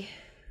is 3.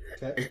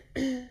 Okay.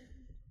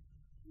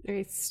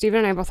 Okay, Steven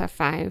and I both have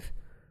 5.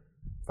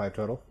 5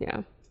 total.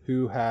 Yeah.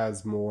 Who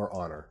has more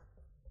honor?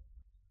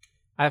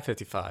 I have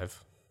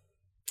 55.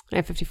 I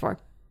have 54.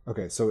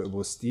 Okay, so it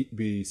will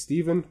be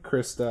Steven,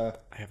 Krista,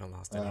 I haven't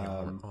lost any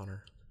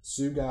honor,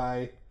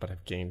 Sugai, but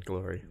I've gained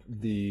glory.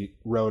 the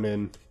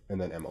Ronin, and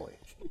then Emily.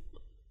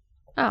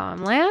 Oh,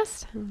 I'm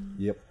last?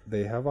 Yep,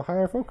 they have a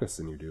higher focus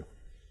than you do.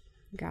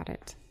 Got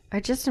it. I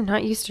just am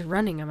not used to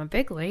running. I'm a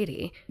big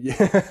lady.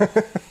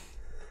 Yeah.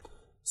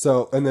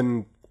 So, and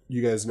then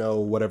you guys know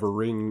whatever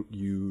ring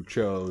you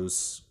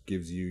chose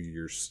gives you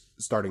your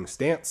starting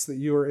stance that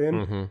you are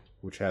in,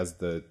 which has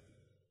the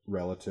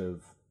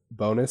relative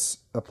bonus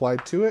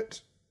applied to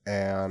it.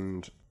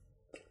 And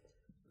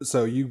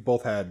so you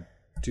both had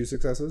 2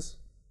 successes,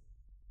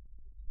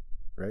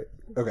 right?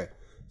 Okay.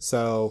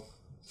 So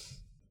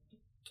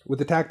with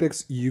the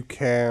tactics, you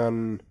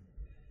can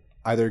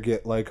either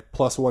get like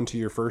 +1 to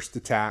your first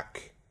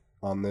attack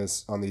on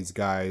these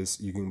guys.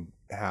 You can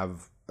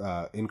have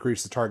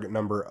increase the target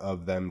number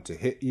of them to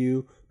hit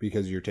you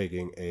because you're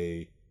taking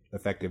a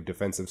effective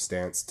defensive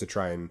stance to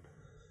try and,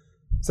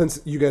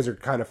 since you guys are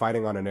kind of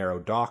fighting on a narrow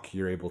dock,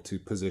 you're able to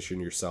position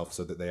yourself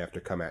so that they have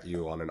to come at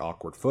you on an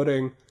awkward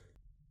footing,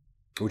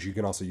 which you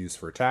can also use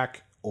for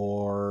attack.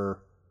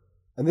 Or,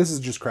 and this is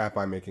just crap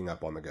I'm making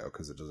up on the go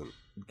because it doesn't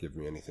give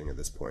me anything at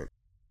this point.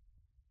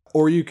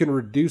 Or you can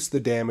reduce the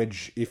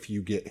damage if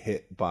you get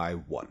hit by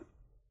 1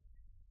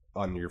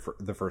 on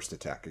the first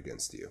attack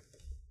against you.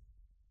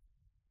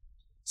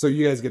 So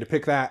you guys get to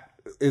pick that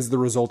is the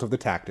result of the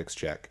tactics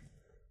check.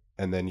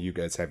 And then you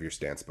guys have your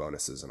stance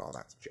bonuses and all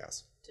that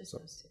jazz. Just So-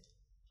 those 2.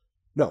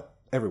 No,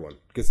 everyone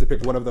gets to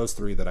pick one of those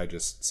 3 that I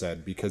just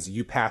said because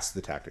you passed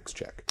the tactics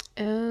check.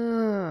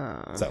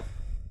 Oh. So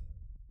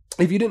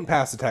if you didn't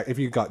pass the if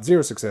you got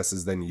 0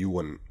 successes, then you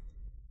wouldn't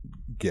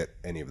get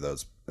any of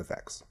those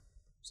effects.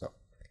 So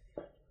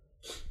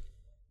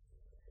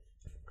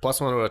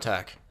 +1 to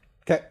attack.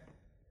 okay.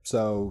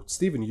 So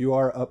Steven, you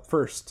are up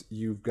first.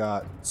 You've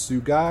got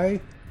Sugai.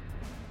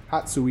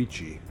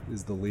 Hatsuichi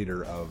is the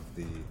leader of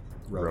the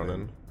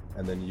Ronin.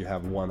 And then you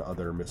have one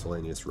other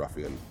miscellaneous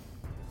ruffian.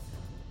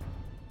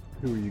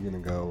 Who are you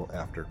going to go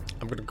after?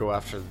 I'm going to go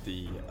after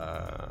the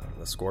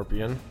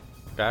scorpion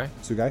guy.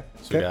 Sugai?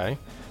 Sugai.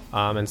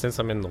 And since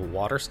I'm in the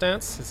water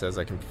stance, it says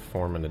I can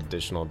perform an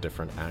additional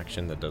different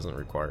action that doesn't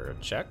require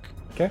a check.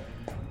 Okay.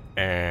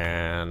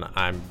 And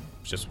I'm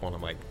just want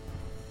to like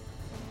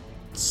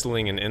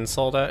sling an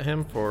insult at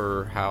him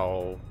for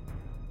how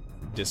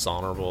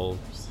dishonorable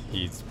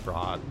he's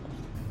brought,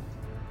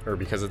 or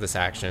because of this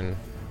action,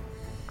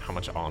 how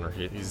much honor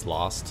he's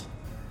lost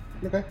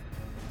Okay.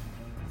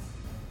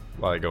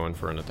 while I go in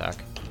for an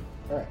attack.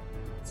 All right.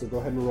 So go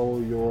ahead and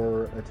roll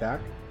your attack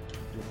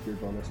with your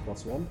bonus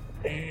 +1.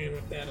 And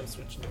with that, I'm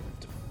switching over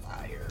to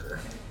fire.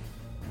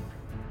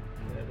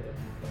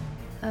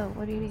 Oh,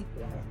 what do you need?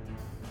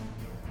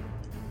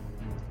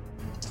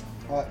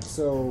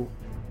 So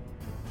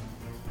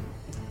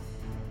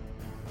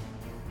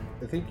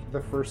I think the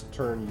first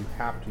turn you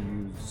have to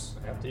use.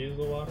 I have to use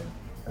the water?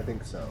 I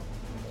think so.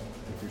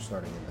 If you're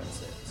starting in that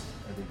stance,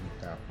 I think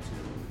you have to.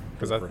 For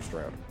 'Cause the I- first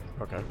round.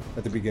 Okay.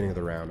 At the beginning of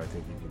the round, I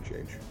think you can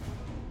change.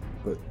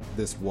 But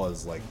this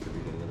was like the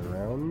beginning of the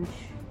round.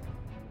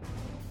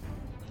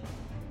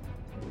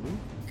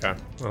 Okay.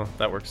 Well,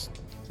 that works.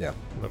 Yeah.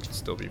 That would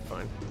still be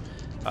fine.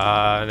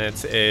 And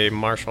it's a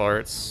martial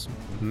arts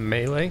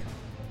melee.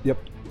 Yep.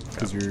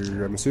 Because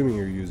I'm assuming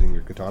you're using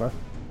your katana.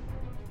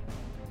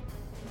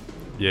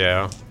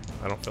 Yeah.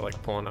 I don't feel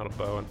like pulling out a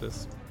bow at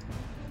this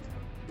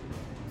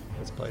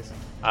place.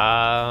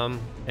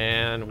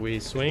 And we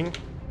swing.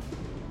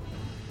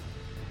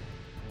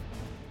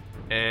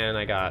 And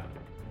I got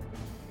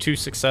 2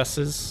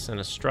 successes and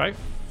a strife.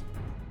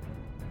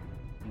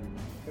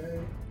 Okay.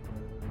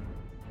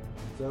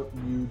 So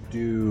you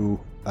do,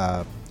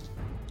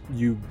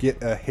 you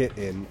get a hit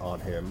in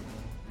on him.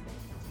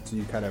 So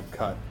you kind of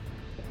cut,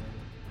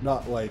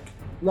 not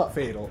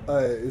fatal.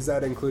 Is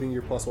that including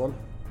your +1?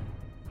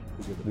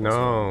 'Cause you have the +1.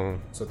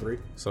 No. So 3?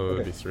 So it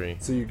would be 3.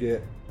 So you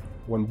get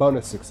 1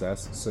 bonus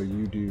success, so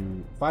you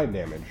do 5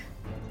 damage.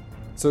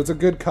 So it's a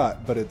good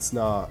cut, but it's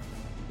not.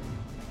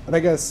 And I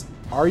guess,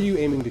 are you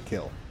aiming to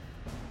kill?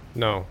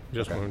 No,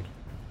 just Okay. wound.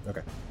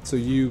 Okay. So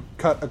you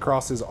cut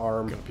across his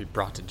arm. Gonna be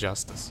brought to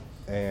justice.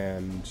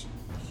 and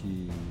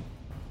he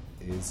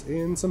is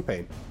in some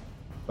pain,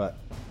 but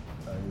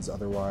is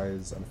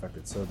otherwise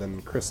unaffected. So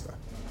then Krista.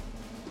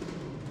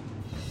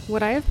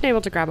 Would I have been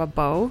able to grab a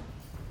bow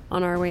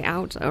on our way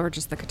out, or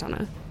just the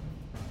katana?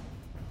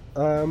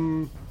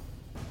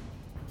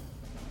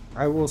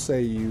 I will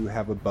say you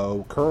have a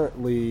bow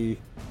currently.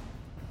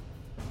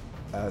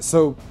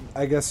 So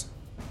I guess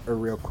a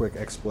real quick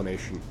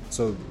explanation.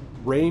 So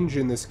range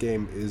in this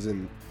game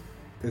isn't.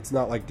 It's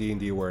not like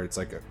D&D where it's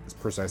like a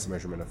precise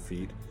measurement of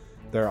feet.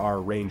 There are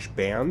range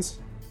bands.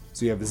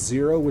 So you have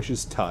 0, which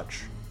is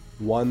touch,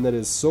 1 that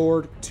is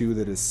sword, 2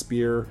 that is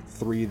spear,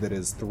 3 that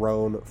is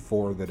thrown,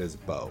 4 that is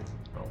bow.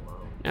 Oh,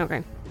 wow.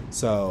 Okay.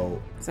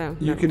 So you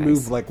no can dice.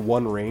 move like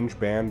 1 range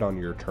band on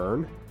your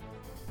turn,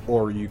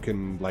 or you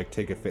can like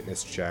take a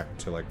fitness check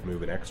to like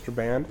move an extra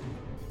band.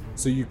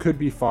 So you could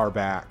be far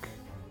back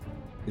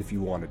if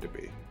you wanted to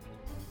be.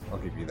 I'll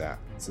give you that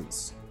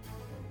since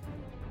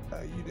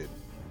you did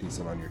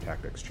decent on your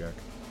tactics check.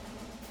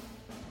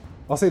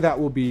 I'll say that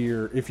will be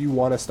your, if you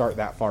want to start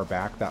that far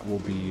back, that will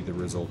be the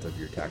result of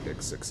your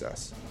tactics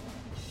success.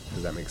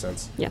 Does that make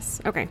sense? Yes.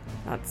 Okay.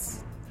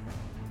 That's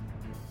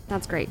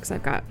great because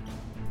I've got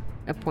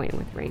a point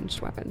with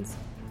ranged weapons.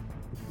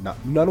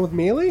 None with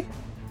melee?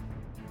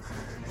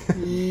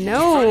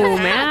 No,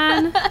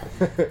 man.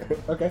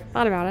 Okay.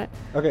 Thought about it.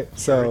 Okay,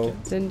 so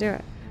Didn't do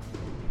it.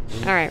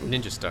 All right.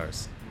 Ninja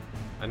stars.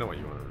 I know what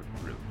you want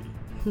to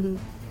really be.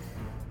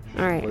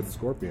 All right. with the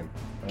scorpion.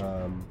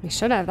 I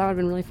should have. That would have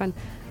been really fun.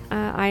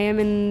 I am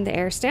in the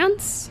air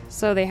stance,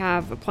 so they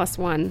have a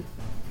 +1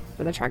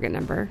 for the target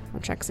number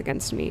on checks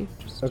against me.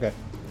 Just Okay.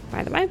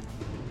 by the way.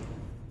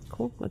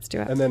 Cool. Let's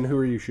do it. And then who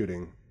are you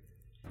shooting?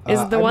 Is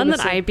the I'm one gonna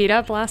that say- I beat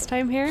up last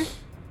time here?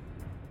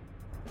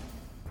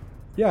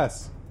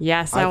 Yes.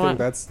 Yes, I I think want.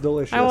 that's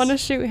delicious. I want to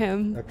shoot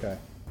him. Okay.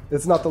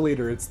 It's not the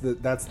leader,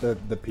 that's the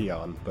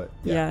peon, but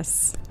yeah.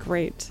 Yes,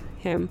 great.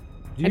 Him.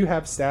 Do you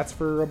have stats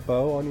for a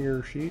bow on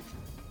your sheet?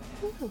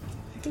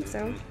 I think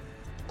so.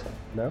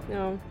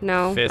 No?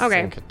 No. Fist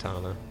Okay. and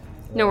katana.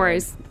 No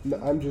worries. No,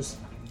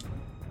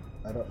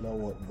 I don't know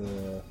what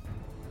the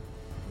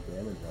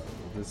damage on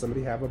it is. Does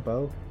somebody have a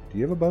bow? Do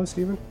you have a bow,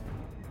 Steven?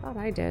 I thought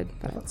I did,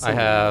 but I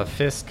have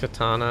fist,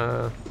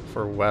 katana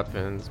for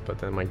weapons, but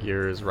then my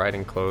gear is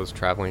riding clothes,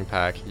 traveling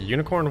pack,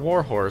 unicorn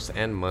warhorse,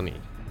 and money.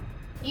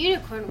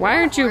 Unicorn. why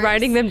aren't you warhorse.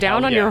 riding them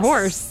down Oh, on your yes.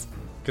 horse?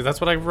 Because that's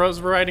what I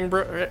was riding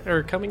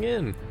or coming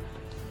in.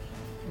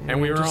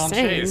 And we were Just on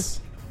saying. chase.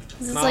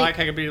 This is Not like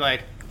I could be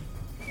like,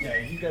 Yeah,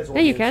 you guys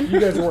Yeah, you can. You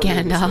guys weren't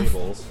in the Gandalf.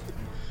 stables.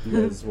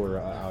 You guys were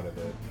out of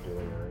it.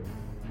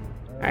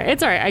 All right,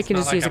 it's all right. I can not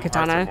just like use a I'm Arthur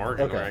katana.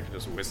 Morgan, Okay. where I can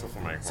just whistle for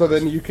my horse So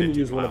then you can 50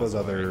 use one of miles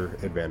those away. other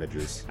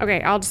advantages. Okay,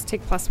 I'll just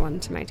take +1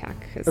 to my attack.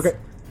 'Cause Okay.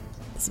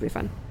 This will be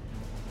fun.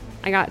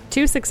 I got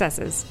 2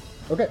 successes.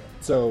 Okay.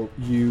 So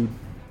you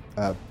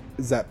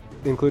is that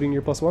including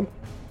your +1?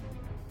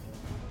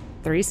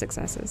 3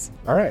 successes.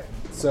 All right.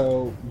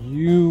 So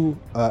you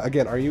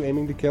again, are you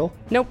aiming to kill?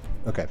 Nope.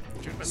 Okay.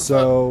 Shoot him in the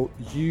So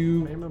Aim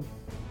you him.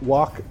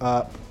 walk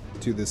up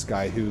to this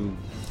guy who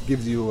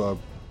gives you a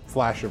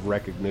flash of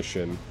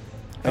recognition.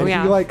 And Oh,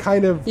 yeah. he like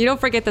kind of You don't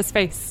forget this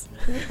face.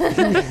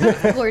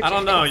 I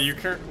don't know.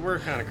 We're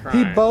kind of he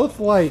crying. both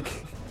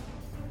like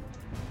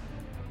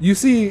you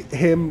see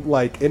him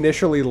like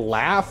initially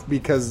laugh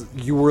because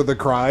you were the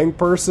crying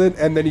person,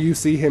 and then you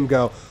see him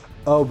go,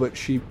 "Oh, but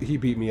he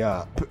beat me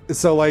up."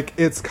 So like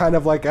it's kind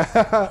of like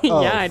a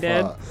oh, Yeah, I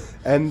did. fuck.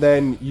 And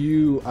then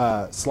you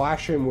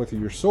slash him with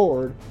your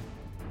sword,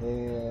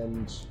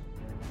 and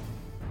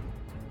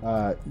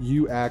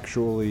you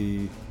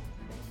actually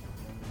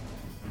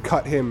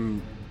cut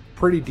him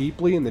pretty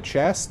deeply in the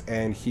chest,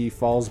 and he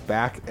falls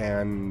back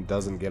and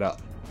doesn't get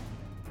up.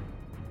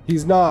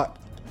 He's not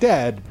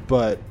dead,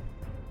 but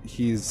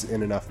he's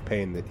in enough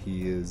pain that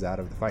he is out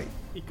of the fight.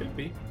 He could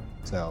be.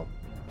 So,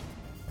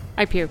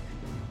 I puke.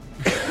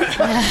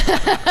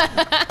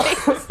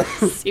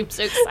 Seems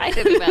so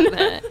excited about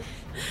that.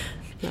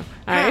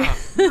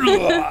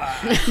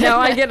 No,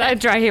 I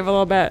dry heave a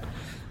little bit.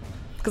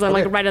 Because I'm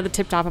Okay. like right at the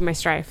tip top of my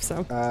strife,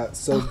 so.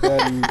 so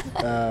then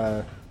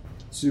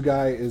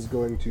Sugai is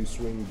going to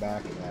swing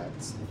back at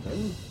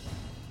Stephen.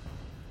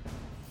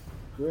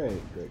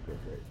 Great.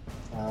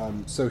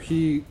 So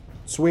he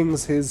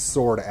swings his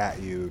sword at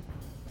you,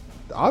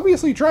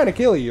 obviously trying to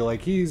kill you.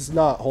 Like he's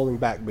not holding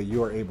back, but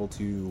you are able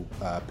to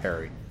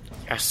parry.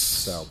 Yes.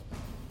 So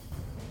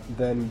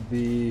then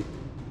the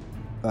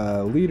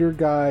leader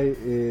guy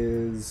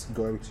is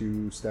going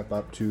to step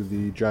up to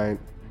the giant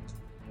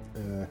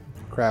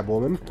crab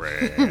woman.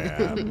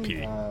 Crab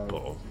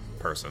people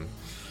person.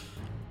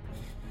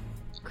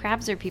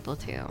 Crabs are people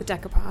too. The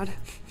decapod.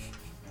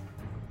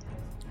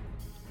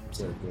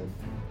 Very good.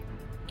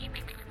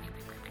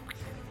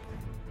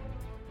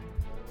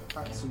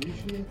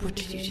 What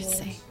did you just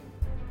say?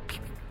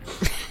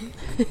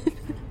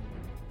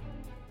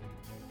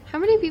 How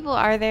many people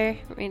are there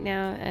right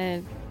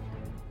now?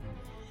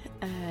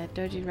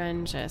 Doji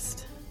Run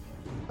just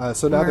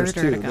So now there's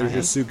Murdered two. a There's guy.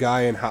 just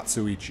Sugai and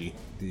Hatsuichi,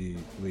 the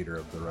leader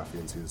of the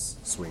ruffians who's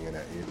swinging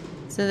at you.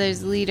 So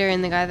there's the leader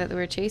and the guy that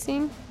we're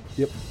chasing?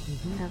 Yep.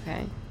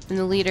 Okay. And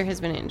the leader has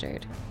been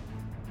injured.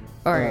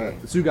 Or,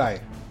 Sugai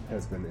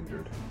has been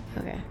injured,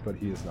 okay. but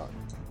he is not.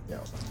 Yeah.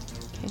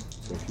 Okay.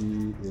 So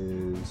he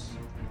is.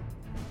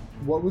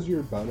 What was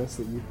your bonus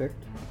that you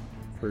picked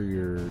for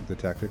the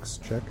tactics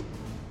check?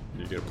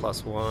 You get a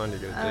 +1, you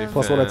get a defense.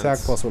 Plus 1 attack,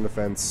 plus 1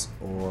 defense,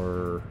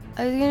 or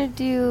I was gonna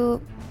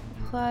do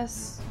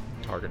plus.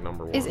 Target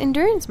number 1. Is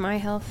endurance my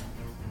health?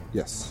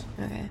 yes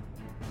Okay.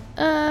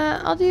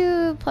 I'll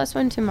do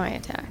 +1 to my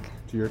attack.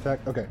 to your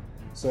attack. Okay.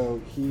 So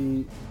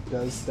he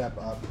does step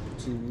up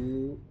to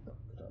you.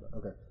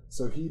 Okay.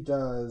 So he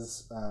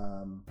does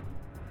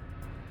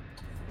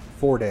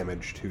 4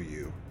 damage to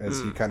you as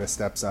he kind of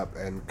steps up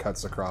and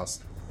cuts across.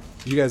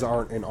 You guys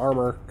aren't in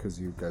armor because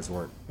you guys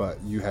weren't,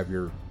 but you have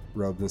your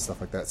robes and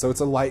stuff like that. So it's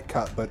a light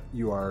cut, but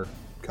you are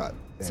cut.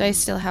 So I And-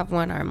 still have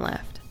one arm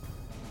left.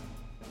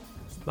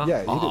 Not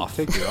yeah, you off.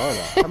 didn't take your arm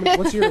off.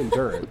 What's your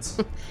endurance?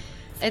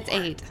 It's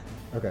 8.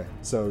 Okay,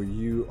 so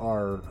you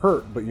are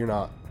hurt, but you're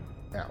not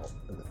out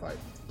of the fight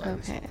by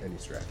Okay. any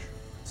stretch.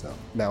 So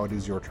now it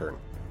is your turn.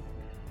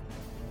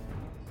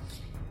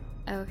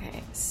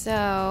 Okay,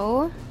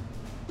 so.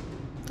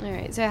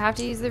 Alright, so I have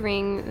to use the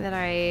ring that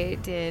I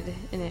did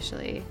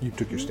initially. You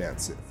took your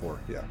stance at 4,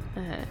 yeah.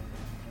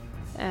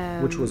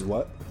 Which was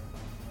what?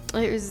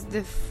 It was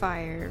the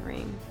fire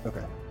ring.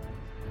 Okay.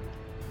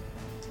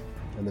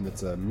 And then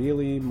it's a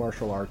melee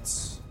martial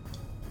arts,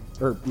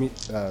 or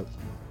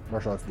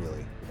martial arts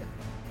melee.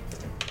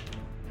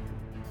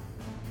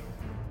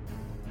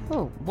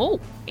 Oh, whoa,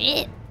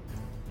 it.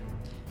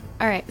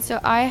 Alright, so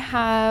I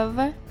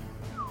have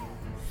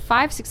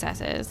 5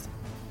 successes.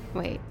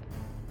 Wait,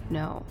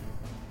 no.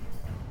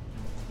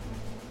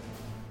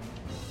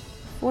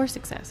 4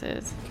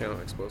 successes.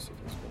 Count explosive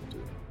as well,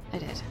 too. I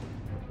did.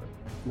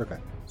 Okay,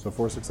 so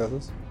 4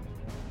 successes.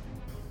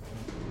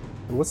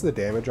 And what's the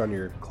damage on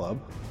your club?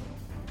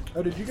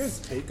 Oh, did you guys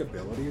take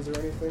abilities or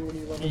anything when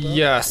you leveled up?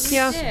 Yes.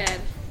 Yeah. Did.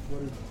 What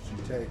did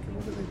you take and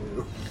what did they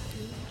do?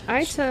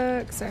 I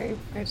took. Sorry,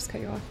 I just cut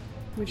you off.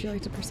 Would you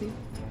like to proceed?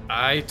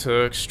 I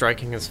took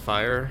Striking as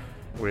Fire,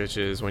 which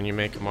is when you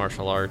make a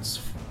martial arts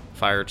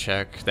fire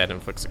check that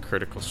inflicts a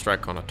critical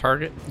strike on a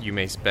target, you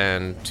may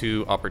spend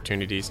 2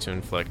 opportunities to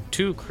inflict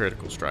 2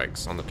 critical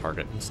strikes on the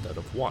target instead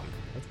of 1.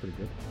 That's pretty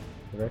good.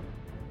 Okay.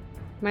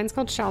 Mine's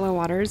called Shallow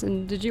Waters.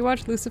 And did you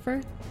watch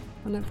Lucifer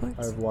on Netflix?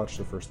 I've watched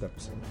the first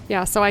episode.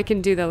 Yeah, so I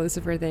can do the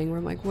Lucifer thing where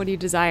I'm like, what do you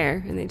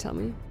desire? And they tell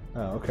me.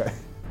 Oh, okay.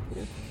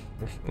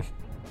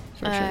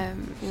 For sure.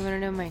 You want to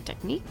know my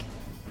technique?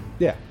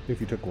 Yeah, if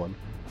you took one.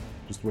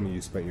 Just when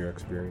you spent your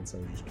experience, I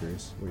was just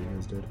curious what you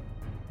guys did.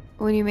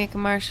 When you make a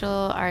martial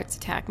arts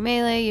attack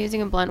melee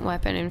using a blunt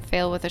weapon and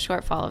fail with a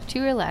shortfall of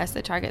 2 or less,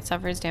 the target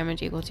suffers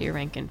damage equal to your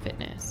rank and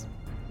fitness.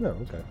 No,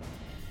 okay.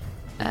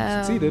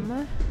 Succeeded.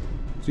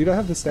 So you don't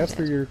have the stats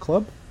for your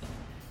club?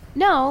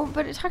 No,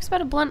 but it talks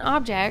about a blunt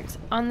object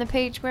on the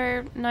page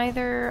where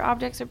neither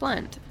objects are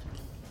blunt.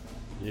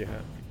 Yeah.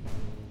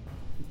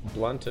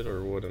 Blunted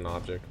or wooden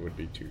object would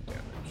be 2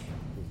 damage.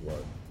 Is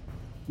what?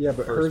 Yeah,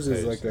 but First hers is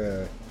page like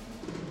says.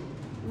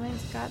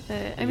 Mine's got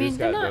the. I Yours mean,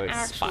 they're got not the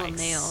actual spikes.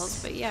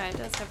 nails, but yeah, it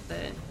does have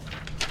the.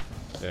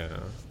 Yeah.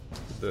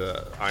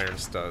 The iron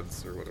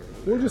studs or whatever.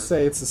 they We'll are. just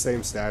say it's the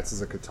same stats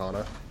as a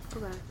katana.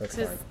 That's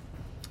fine.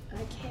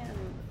 I can.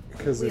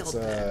 Because it's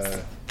wield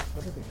this.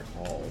 what are they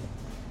called?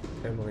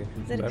 Emily.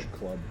 it a- Huge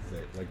club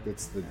thing. Like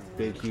it's the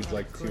big, huge,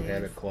 like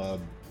two-handed club.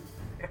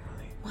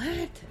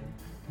 What?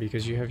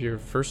 Because you have your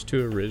first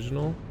 2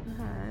 original,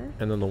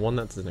 and then the one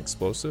that's an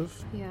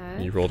explosive. Yeah.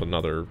 And you rolled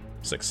another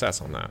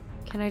success on that.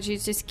 Can I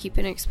choose just keep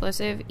an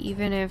explosive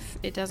even if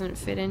it doesn't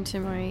fit into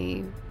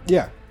my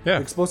Yeah. Yeah.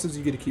 Explosives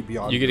you get to keep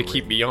beyond. You get to the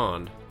keep ring.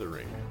 beyond the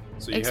ring.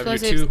 So you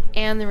explosives have your 2.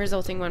 and the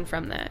resulting one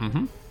from that?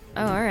 Mm-hmm.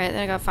 Oh, all right.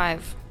 Then I got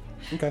 5.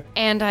 Okay.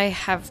 And I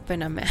have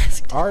been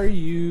unmasked. Are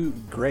you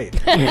great?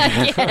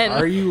 Again.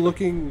 Are you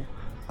looking?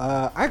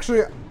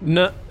 Actually,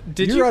 No,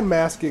 did you're you?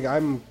 unmasking.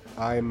 I'm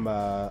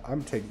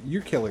taking.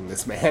 You're killing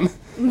this man.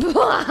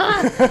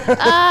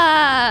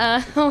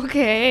 Ah,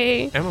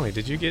 okay. Emily,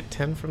 did you get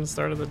 10 from the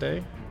start of the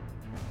day?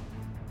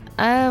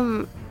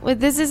 Well,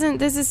 this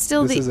is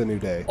still This the. is a new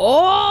day.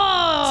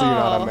 Oh! So you're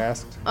not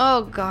unmasked.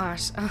 Oh,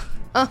 gosh.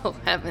 Oh,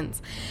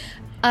 heavens.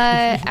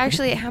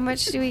 Actually, how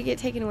much do we get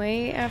taken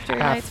away after a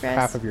night's rest?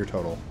 Half of your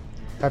total.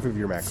 Half of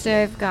your max. So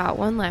I've got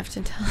 1 left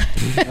until.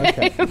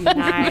 Okay.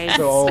 Nice.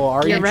 So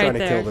are you You're right trying to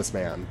there. kill this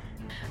man?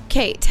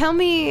 Okay, tell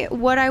me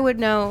what I would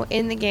know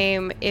in the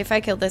game if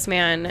I killed this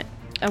man.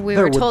 We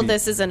There were would told be-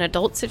 this is an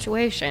adult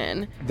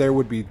situation. There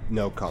would be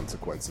no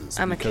consequences.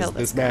 I'ma because kill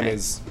this man guy.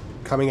 is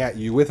coming at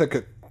you with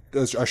a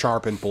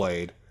sharpened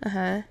blade.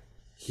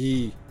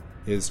 He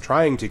is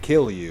trying to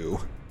kill you,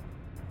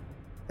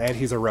 and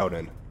he's a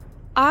Ronin.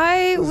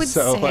 I would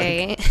So,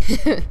 say,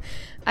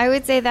 I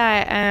would say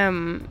that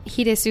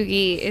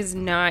Hidasugi is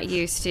not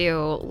used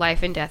to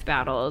life and death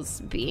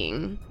battles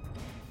being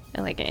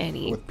like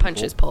any With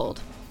punches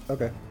pulled.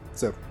 Okay,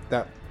 so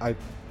that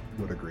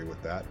would agree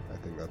with that. I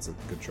think that's a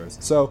good choice.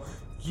 So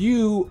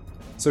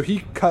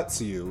he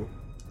cuts you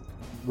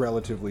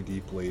relatively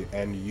deeply,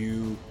 and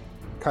you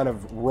kind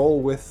of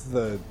roll with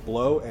the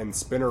blow and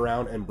spin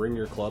around and bring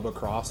your club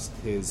across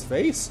his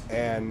face,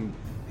 and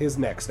his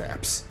neck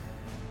snaps.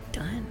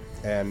 Done.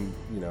 And,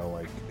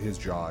 his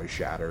jaw is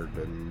shattered,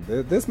 and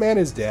this man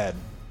is dead.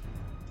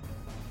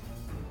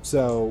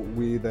 So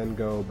we then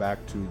go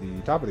back to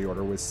the top of the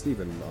order with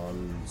Steven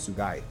on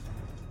Sugai.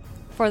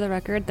 For the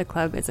record, the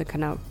club is a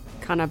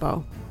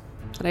kanabo.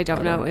 But I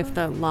don't know if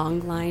the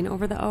long line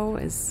over the O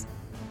is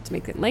to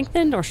make it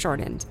lengthened or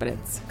shortened, but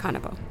it's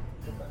kanabo.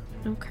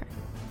 Okay.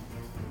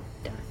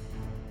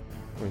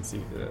 Let me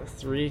see,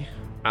 3.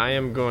 I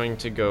am going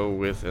to go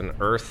with an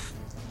Earth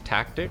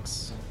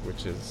Tactics,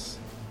 which is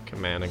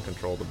command and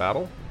control the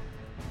battle,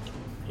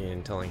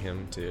 in telling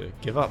him to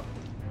give up.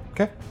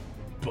 Okay.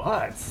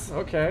 Butts.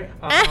 Okay.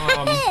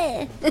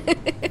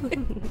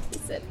 He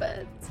said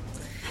butts.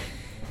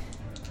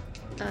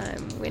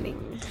 I'm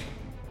winning.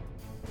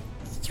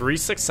 3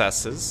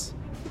 successes,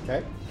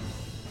 Okay.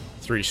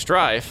 3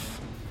 strife,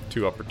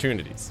 2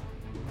 opportunities.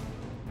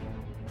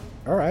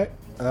 All right.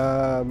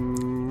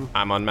 I'm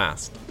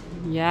unmasked.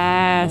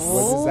 Yes.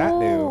 What does that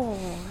do?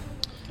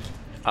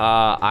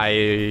 I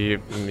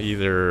am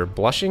either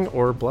blushing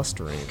or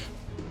blustering.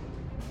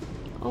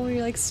 Oh,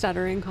 you're like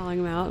stuttering, calling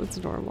him out. That's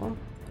adorable.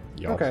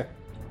 Yup. Okay.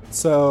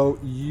 So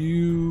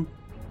you...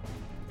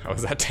 How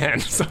was that 10?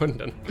 So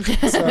done.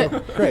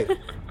 So, great.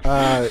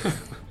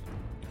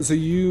 So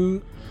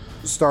you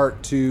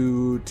start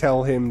to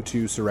tell him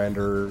to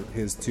surrender.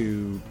 His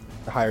 2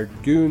 hired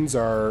goons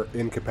are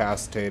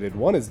incapacitated.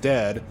 One is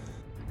dead.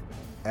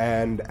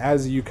 And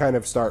as you kind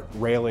of start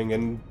railing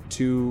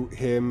into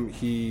him,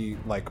 he,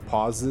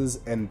 pauses,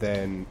 and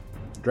then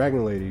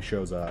Dragon Lady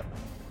shows up.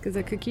 Is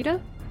it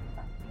Kikita?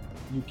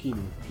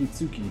 Yukimi.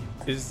 Kitsuki.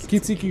 Is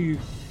Kitsuki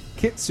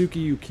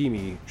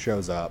Yukimi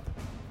shows up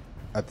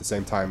at the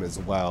same time as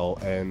well,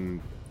 and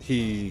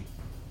he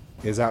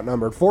is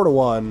outnumbered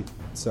 4-1,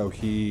 so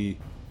he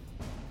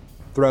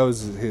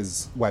throws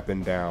his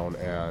weapon down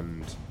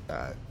and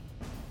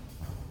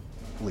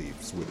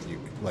leaves with you.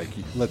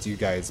 He lets you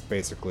guys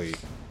basically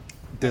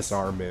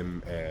disarm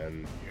him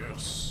and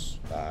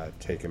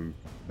take him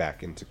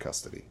back into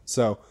custody.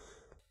 So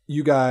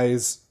you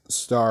guys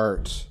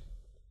start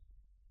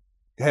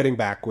heading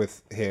back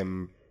with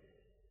him,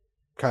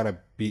 kind of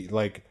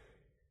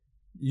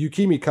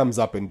Yukimi comes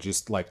up and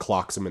just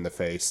clocks him in the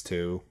face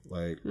too.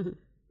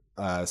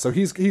 So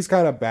he's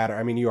kind of bad.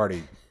 I mean, you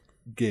already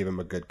gave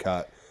him a good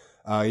cut.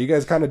 You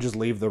guys kind of just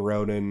leave the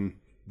Ronin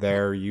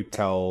there. You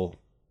tell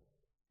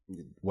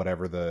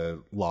whatever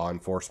the law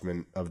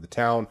enforcement of the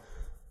town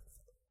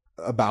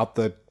about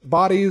the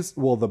bodies.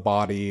 Well, the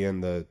body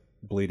and the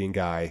bleeding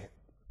guy.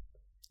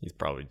 He's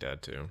probably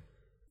dead too.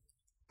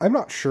 I'm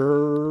not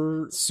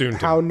sure Soon to-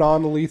 how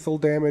non-lethal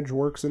damage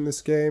works in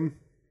this game.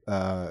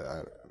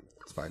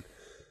 It's fine.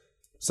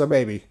 So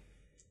maybe.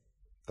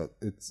 But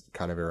it's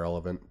kind of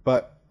irrelevant.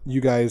 But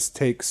you guys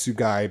take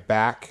Sugai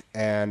back,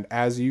 and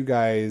as you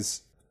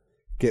guys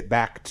get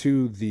back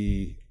to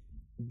the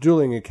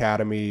dueling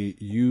academy,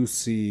 you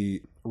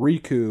see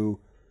Riku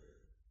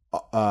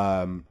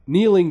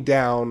kneeling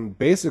down,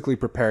 basically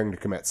preparing to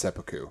commit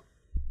seppuku,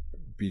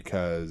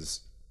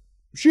 because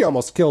she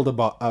almost killed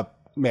a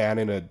man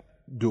in a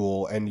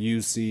duel, and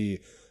you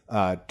see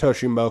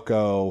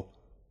Toshimoko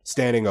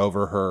standing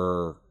over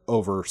her,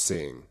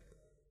 overseeing.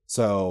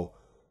 So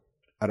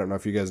I don't know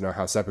if you guys know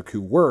how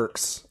seppuku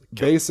works.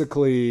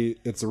 Basically,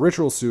 it's a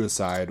ritual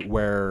suicide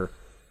where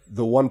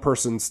the one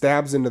person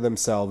stabs into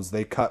themselves,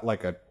 they cut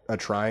a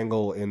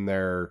triangle in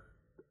their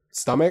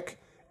stomach,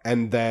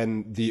 and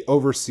then the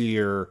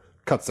overseer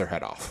cuts their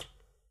head off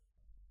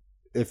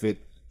if it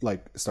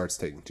starts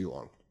taking too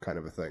long, kind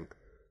of a thing.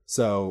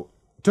 So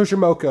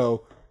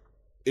Toshimoko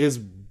is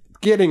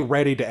getting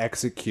ready to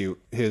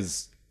execute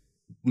his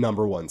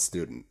number 1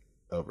 student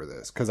over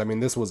this, because I mean,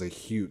 this was a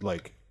huge,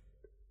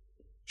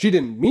 she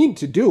didn't mean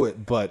to do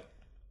it, but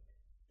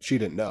she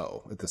didn't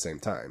know at the same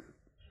time,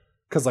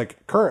 because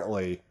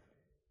currently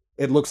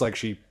it looks like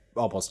she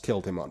almost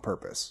killed him on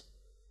purpose.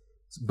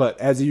 But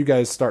as you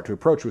guys start to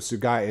approach with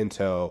Sugai in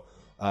tow,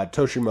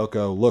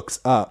 Toshimoko looks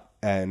up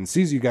and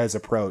sees you guys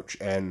approach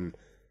and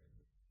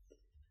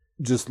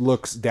just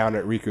looks down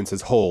at Riku and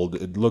says, "Hold,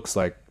 it looks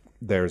like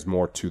there's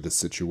more to the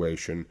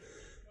situation."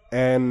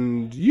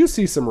 And you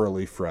see some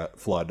relief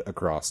flood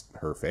across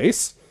her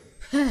face.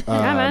 Yeah,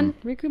 man.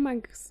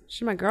 Riku,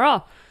 she's my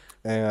girl.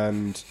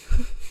 And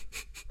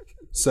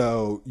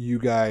so you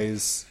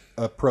guys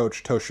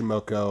approach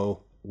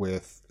Toshimoko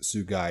with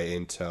Sugai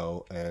in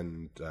tow,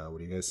 and what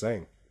are you guys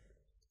saying?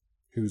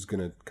 Who's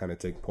gonna kind of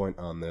take point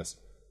on this?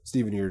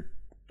 Steven, your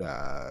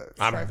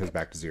strife is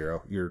back to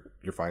 0. You're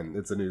fine.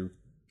 It's a new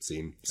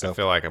scene, so I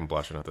feel like I'm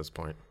blushing at this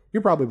point.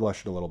 you're probably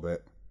blushing a little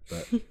bit,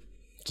 but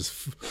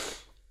Just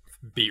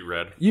beat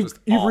red. you've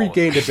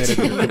regained a bit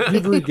of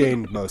you've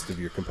regained most of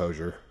your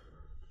composure.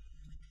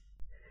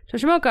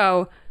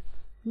 Toshimoko,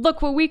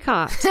 look what we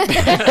caught.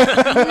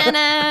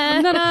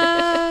 Na-na.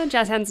 Ta-da!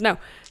 Jazz hands, no.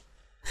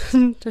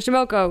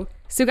 Toshimoku,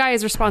 Sugai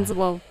is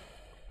responsible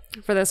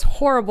for this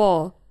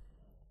horrible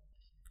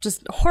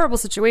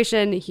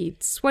situation. He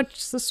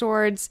switched the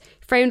swords,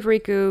 framed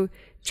Riku,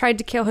 tried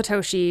to kill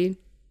Hitoshi.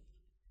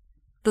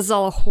 This is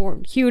all a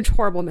huge,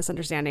 horrible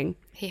misunderstanding.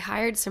 He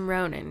hired some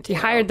Ronin, too. He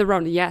hired the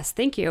Ronin. Yes,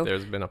 thank you.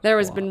 There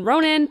has been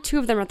Ronin. 2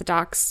 of them are at the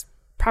docks.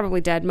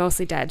 Probably dead.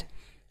 Mostly dead.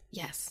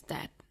 Yes,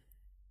 that.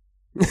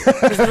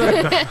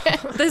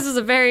 This is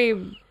a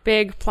very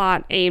big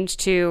plot aimed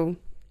to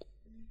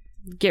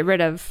get rid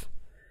of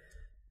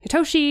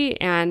Hitoshi,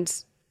 and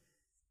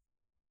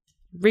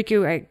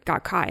Riku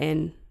got caught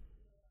in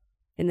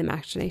the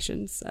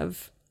machinations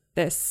of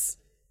this.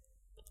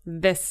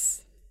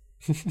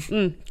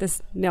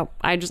 No,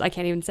 I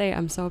can't even say it.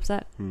 I'm so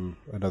upset.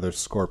 Another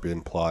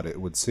Scorpion plot, it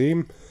would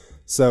seem.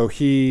 So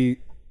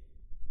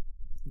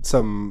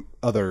some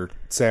other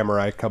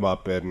samurai come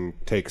up and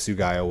take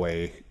Sugai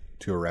away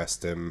to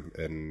arrest him,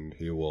 and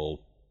he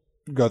will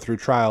go through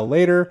trial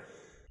later.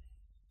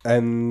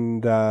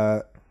 And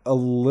a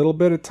little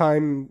bit of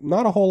time,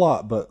 not a whole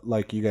lot, but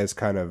like you guys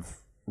kind of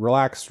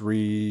relax,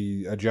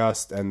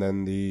 readjust, and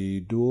then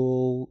the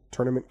duel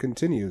tournament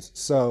continues.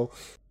 So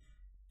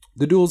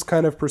the duels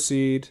kind of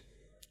proceed.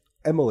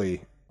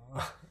 Emily,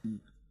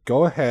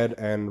 go ahead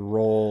and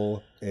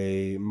roll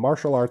a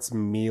martial arts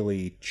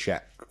melee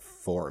check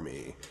for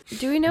me.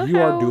 Do we know you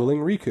how... are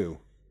dueling Riku.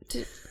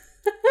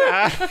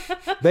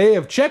 They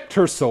have checked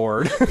her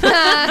sword.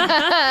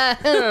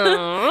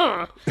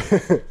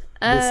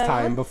 This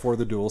time before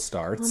the duel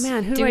starts. Oh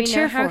man, who Do do I we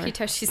cheer know how for?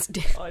 Hitoshi's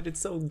doing? Oh, I did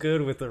so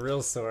good with the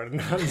real sword.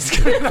 And I'm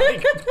just gonna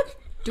like...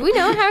 Do we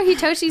know how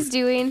Hitoshi's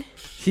doing?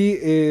 He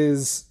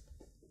is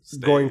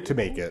going to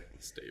make it.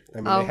 Stable. I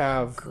mean,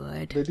 Oh,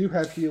 good. They do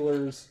have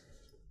healers.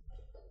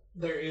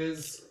 There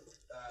is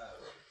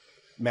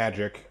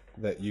magic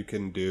that you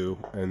can do,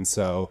 and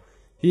so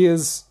he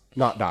is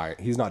not dying.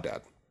 He's not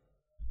dead,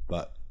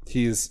 but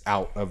he's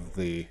out of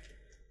the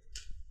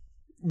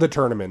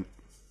tournament.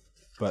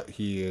 But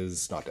he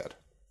is not dead.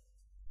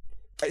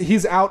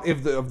 He's out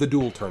of the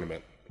duel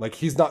tournament. Like,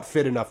 he's not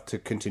fit enough to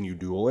continue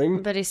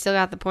dueling. But he's still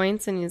got the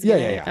points, and he's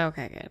Yeah.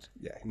 Okay, good.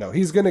 Yeah, no,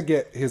 he's gonna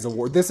get his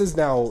award. This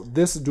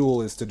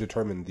duel is to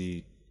determine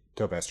the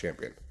Topaz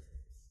champion.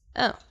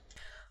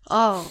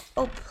 Oh,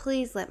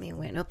 please let me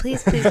win. Oh,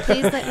 please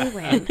let me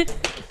win.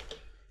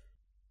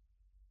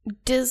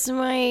 Does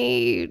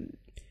my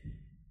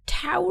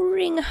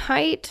towering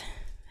height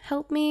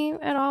help me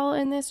at all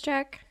in this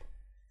check?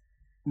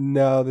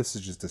 No, this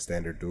is just a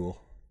standard duel.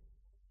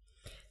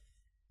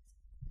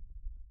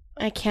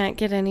 I can't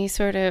get any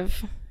sort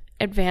of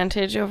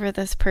advantage over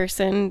this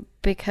person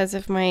because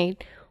of my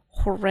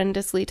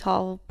horrendously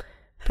tall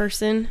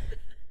person.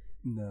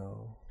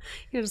 No.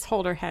 You just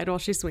hold her head while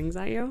she swings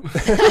at you.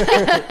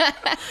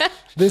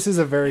 This is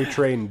a very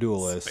trained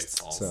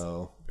duelist,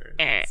 so...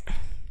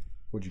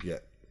 What'd you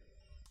get?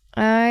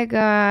 I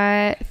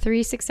got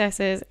 3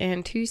 successes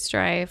and 2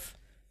 strife.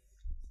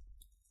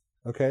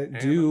 Okay,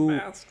 do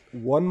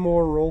one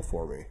more roll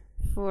for me.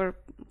 ¿Por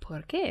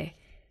qué?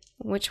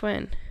 Which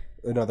one?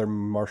 Another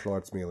martial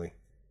arts melee.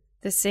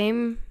 The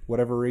same?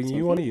 Whatever ring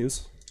you want to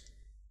use.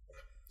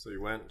 So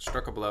you went,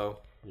 struck a blow,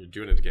 and you're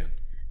doing it again.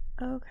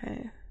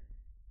 Okay.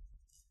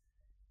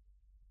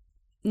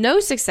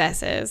 No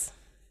successes.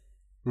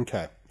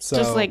 Okay, so...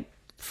 Just like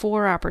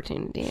 4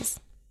 opportunities.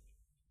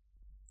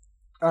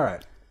 All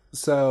right,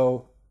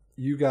 so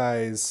you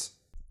guys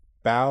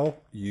bow,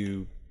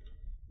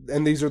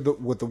 and these are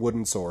with the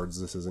wooden swords.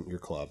 This isn't your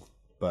club,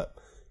 but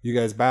you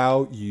guys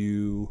bow.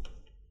 You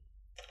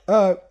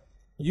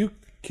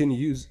can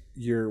use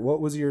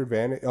what was your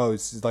advantage? Oh,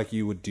 it's like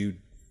you would do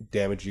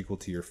damage equal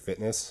to your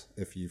fitness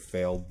if you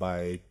failed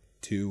by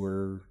 2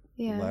 or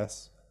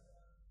less.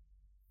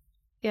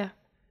 Yeah.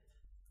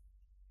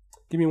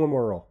 Give me one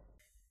more roll.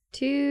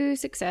 2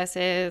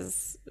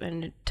 successes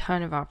and a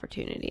ton of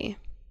opportunity.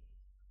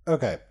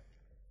 Okay,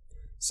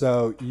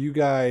 so you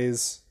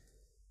guys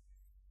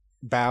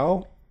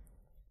bow,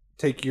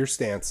 take your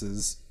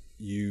stances,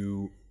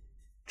 you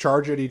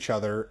charge at each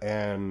other,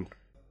 and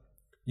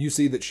you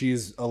see that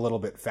she's a little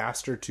bit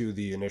faster to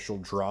the initial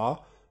draw.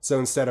 So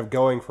instead of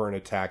going for an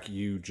attack,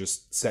 you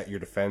just set your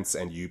defense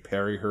and you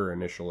parry her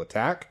initial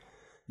attack.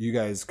 You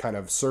guys kind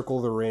of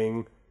circle the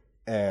ring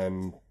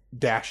and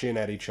dash in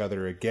at each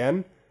other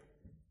again.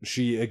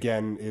 She,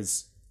 again,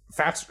 is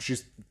fast.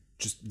 She's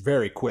just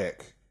very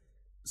quick.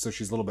 So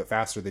she's a little bit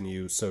faster than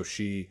you.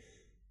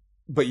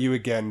 But you,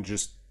 again,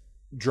 just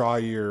draw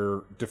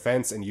your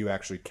defense and you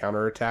actually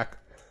counterattack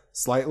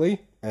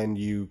slightly. And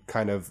you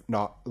kind of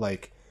not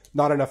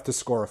enough to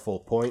score a full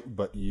point,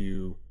 but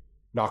you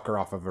knock her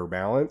off of her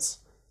balance.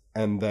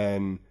 And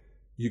then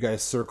you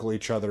guys circle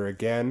each other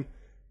again.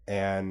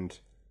 And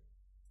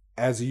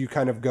as you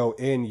kind of go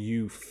in,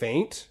 you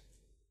feint.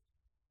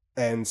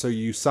 And so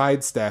you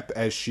sidestep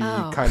as she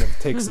kind of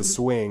takes a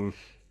swing.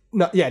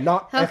 Not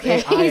Okay,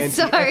 F-A-I-N-T,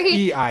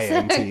 sorry.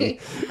 F-E-I-N-T.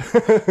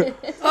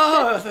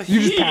 Oh,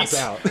 You just pass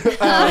out.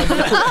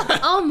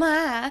 Oh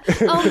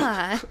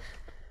my.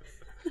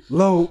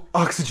 Low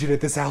oxygen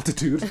at this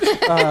altitude.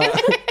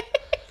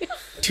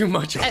 too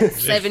much. At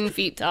 7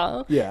 feet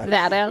tall. Yeah.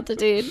 That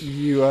altitude.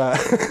 You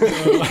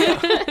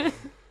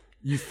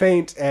you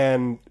feint,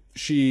 and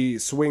she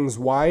swings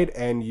wide,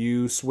 and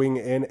you swing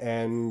in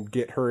and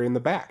get her in the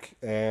back,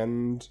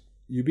 and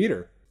you beat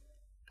her.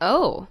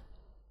 Oh.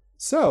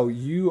 So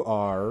you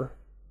are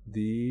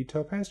the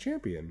Topaz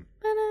champion.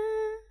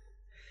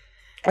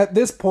 At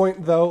this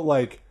point, though,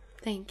 like,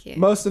 Thank you.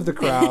 most of the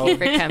Thank you crowd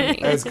for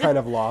coming. has kind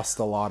of lost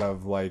a lot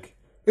of, like,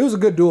 it was a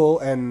good duel,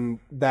 and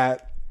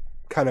that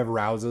kind of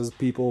rouses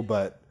people,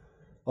 but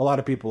a lot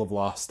of people have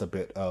lost a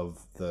bit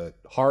of the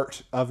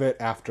heart of it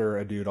after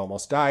a dude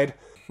almost died.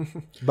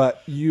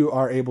 But you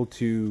are able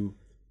to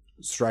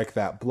strike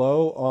that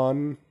blow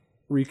on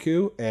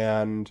Riku,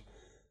 and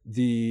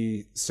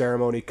the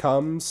ceremony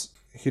comes.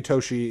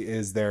 Hitoshi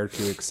is there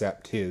to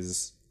accept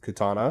his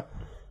katana.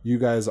 You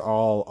guys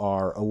all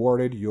are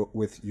awarded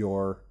with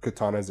your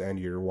katanas and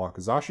your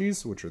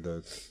wakizashis, which are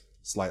the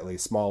slightly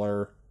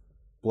smaller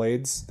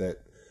blades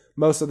that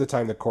most of the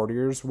time the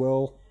courtiers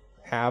will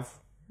have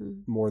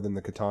more than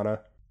the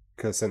katana.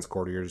 Because since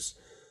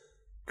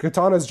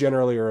katanas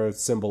generally are a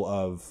symbol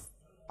of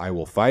I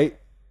will fight,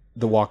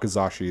 the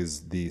wakizashi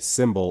is the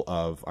symbol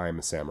of I am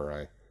a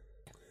samurai.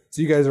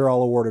 So you guys are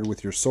all awarded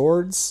with your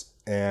swords,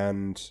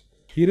 and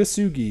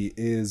Hitasugi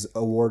is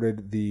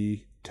awarded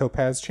the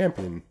Topaz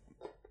champion.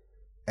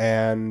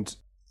 And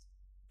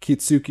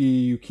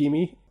Kitsuki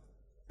Yukimi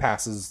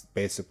passes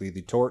basically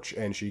the torch,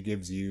 and she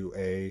gives you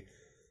a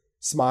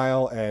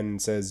smile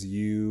and says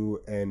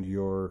you and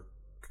your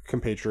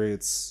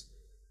compatriots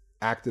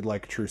acted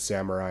like true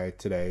samurai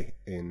today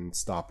in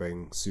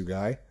stopping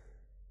Sugai,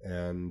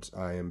 and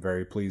I am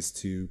very pleased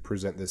to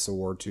present this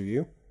award to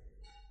you.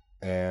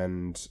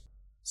 And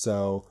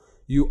so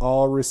you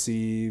all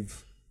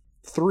receive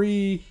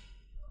 3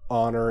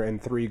 honor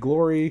and 3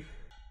 glory.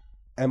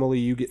 Emily,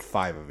 you get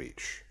 5 of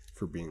each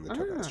for being the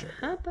Topaz champion.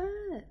 How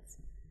about?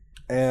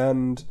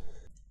 And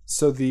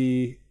so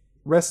the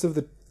rest of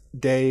the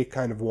day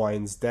kind of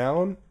winds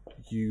down.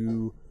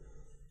 You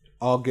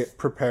all get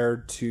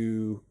prepared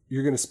to...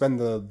 You're going to spend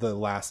the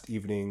last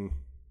evening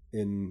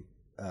in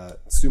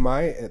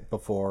Sumai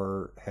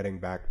before heading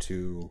back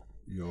to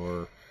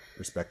your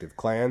respective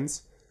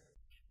clans.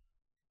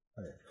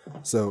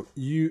 So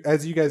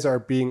as you guys are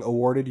being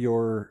awarded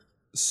your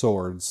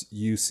swords,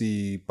 you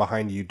see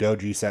behind you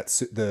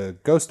the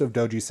ghost of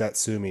Doji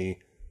Satsumi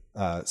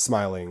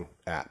smiling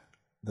at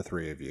the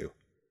 3 of you.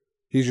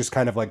 He's just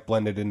kind of like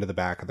blended into the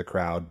back of the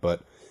crowd,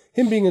 but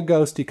him being a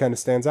ghost, he kind of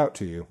stands out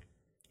to you.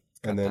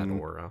 And Got then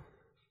that aura.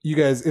 you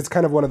guys, it's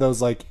kind of one of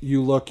those, like,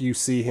 you look, you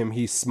see him,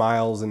 he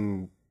smiles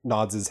and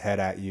nods his head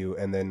at you,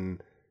 and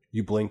then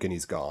you blink and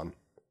he's gone.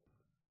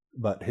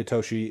 But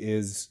Hitoshi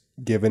is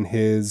given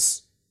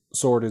his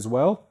sword as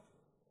well,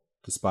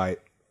 despite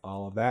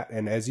all of that.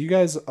 And as you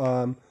guys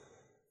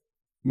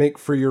make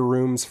for your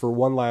rooms for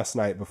one last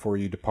night before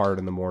you depart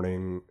in the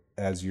morning,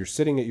 as you're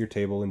sitting at your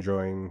table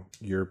enjoying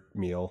your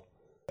meal,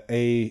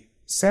 a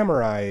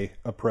samurai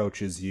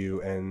approaches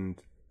you,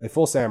 and a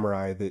full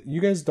samurai that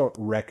you guys don't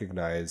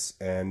recognize,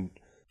 and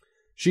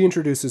she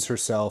introduces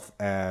herself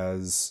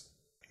as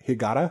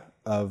Higata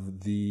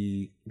of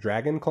the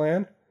Dragon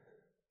Clan,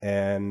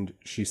 and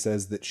she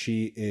says that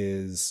she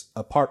is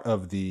a part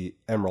of the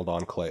Emerald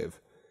Enclave,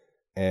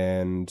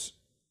 and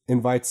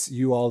invites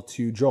you all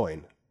to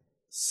join,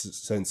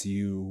 since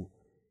you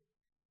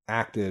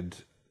acted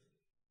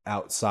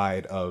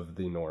outside of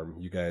the norm.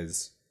 You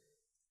guys,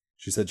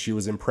 she said she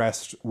was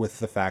impressed with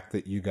the fact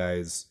that you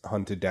guys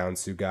hunted down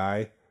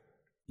Sugai.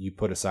 You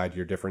put aside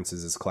your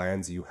differences as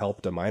clans. You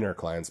helped a minor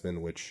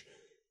clansman, which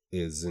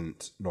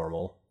isn't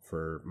normal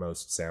for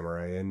most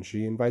samurai, and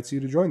she invites you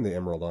to join the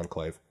Emerald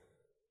Enclave.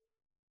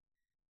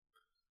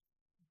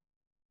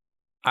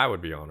 I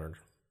would be honored.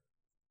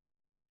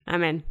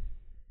 I'm in.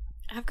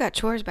 I've got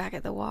chores back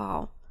at the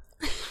wall.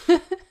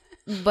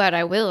 But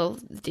I will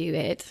do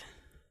it.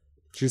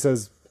 She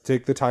says,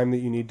 take the time that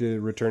you need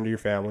to return to your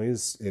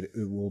families. It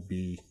will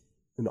be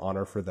an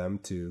honor for them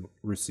to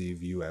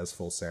receive you as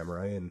full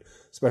samurai, and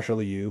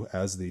especially you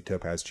as the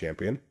Topaz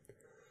champion.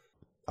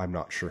 I'm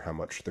not sure how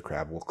much the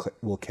crab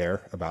will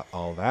care about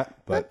all that,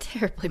 Not but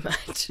terribly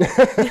much.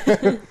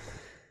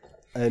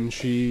 and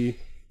she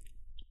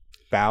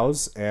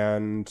bows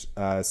and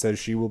says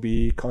she will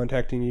be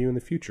contacting you in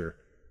the future.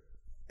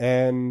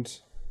 And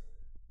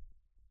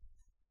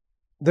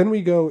then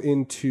we go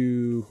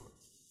into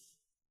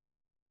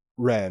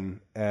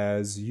Ren.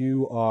 As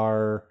you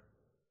are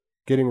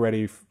getting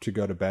ready to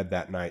go to bed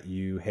that night,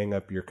 you hang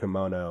up your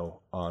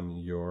kimono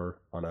on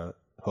a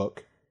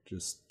hook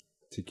just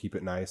to keep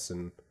it nice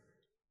and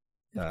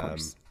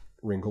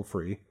wrinkle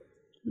free.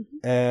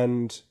 Mm-hmm.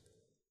 And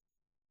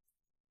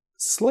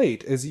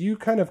Slate, as you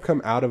kind of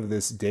come out of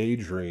this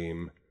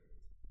daydream,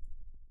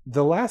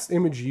 the last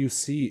image you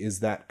see is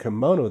that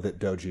kimono that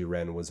Doji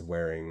Ren was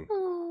wearing.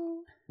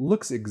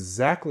 Looks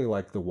exactly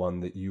like the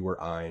one that you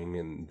were eyeing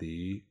in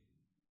the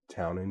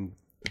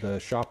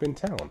shop in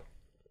town.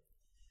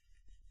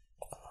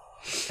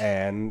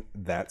 And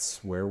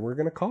that's where we're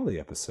going to call the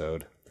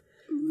episode.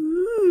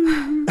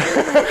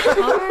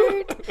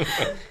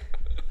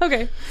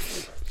 Okay.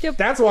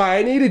 That's why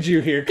I needed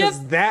you here,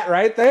 because that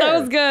right there. That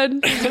was good.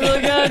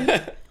 Really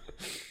good.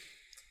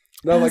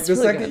 No, like the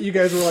really second good. you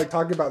guys were like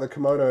talking about the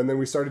kimono, and then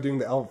we started doing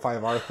the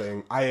L5R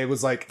thing. I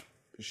was like,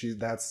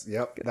 that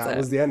it.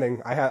 was the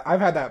ending.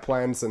 I've had that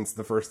planned since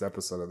the first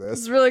episode of this.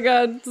 It's really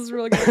good. This is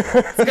really good.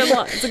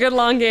 It's a good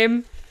long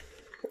game.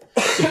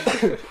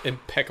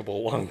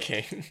 Impeccable long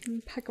game.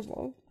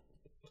 Impeccable.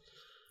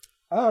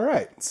 All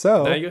right,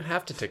 so Now you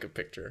have to take a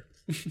picture.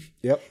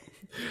 yep.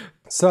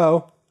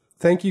 So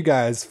thank you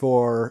guys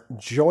for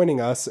joining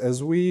us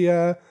as we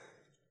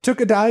took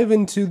a dive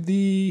into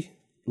the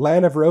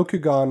land of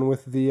Rokugan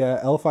with the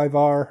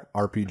L5R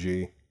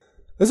RPG.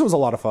 This was a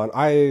lot of fun.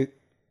 I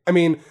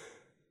mean,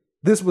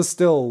 this was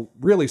still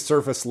really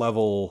surface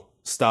level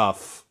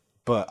stuff,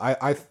 but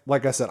I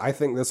like I said, I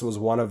think this was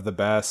one of the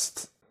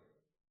best,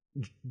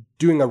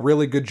 doing a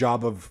really good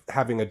job of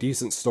having a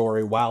decent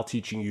story while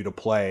teaching you to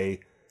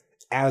play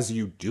as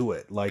you do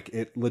it. Like,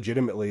 it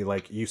legitimately,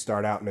 like, you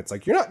start out and it's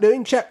like, you're not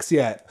doing checks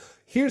yet.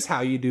 Here's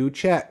how you do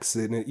checks.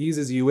 And it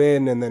eases you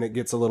in, and then it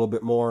gets a little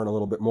bit more and a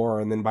little bit more.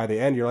 And then by the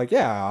end, you're like,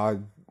 yeah,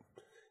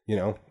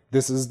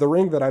 this is the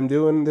ring that I'm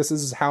doing. This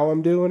is how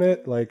I'm doing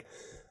it. Like,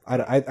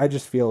 I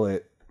just feel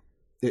it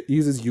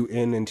eases you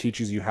in and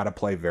teaches you how to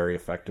play very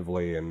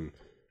effectively. And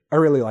I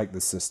really like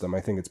this system.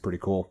 I think it's pretty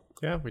cool.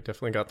 Yeah, we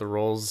definitely got the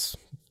rolls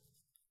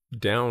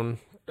down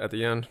at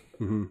the end.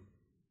 Mm-hmm.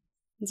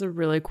 It's a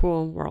really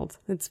cool world.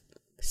 It's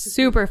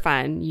super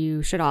fun.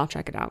 You should all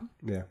check it out.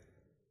 Yeah.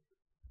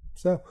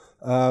 So,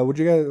 what'd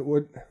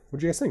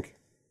you guys think?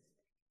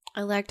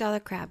 I liked all the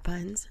crab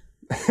puns.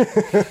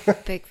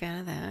 Big fan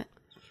of that.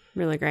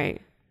 Really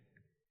great.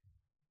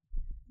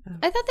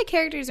 I thought the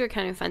characters were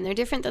kind of fun. They're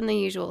different than the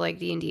usual like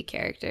D&D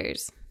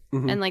characters.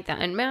 Mm-hmm. And like the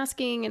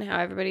unmasking and how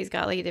everybody's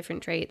got like a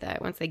different trait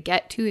that once they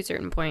get to a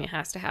certain point it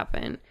has to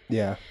happen.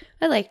 Yeah.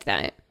 I liked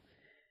that.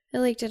 I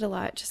liked it a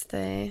lot. Just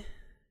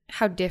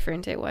how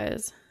different it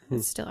was.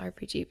 It's still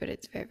RPG, but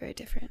it's very, very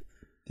different.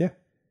 Yeah.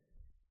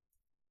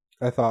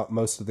 I thought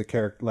most of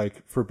the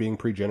like for being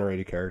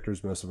pre-generated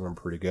characters, most of them are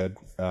pretty good.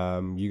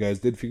 You guys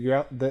did figure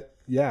out that,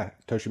 yeah,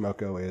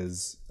 Toshimoko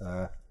is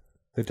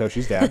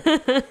Hitoshi's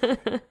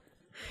dad.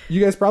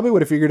 You guys probably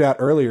would have figured out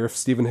earlier if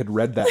Steven had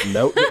read that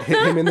note that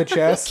hit him in the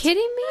chest.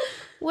 Kidding me?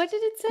 What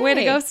did it say? Way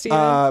to go,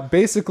 Steven.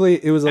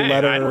 Basically, it was a Hey,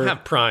 letter. I don't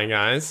have prying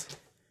eyes.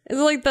 Is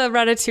it like the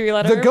Ratatouille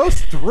letter? The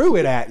ghost threw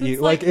it at you.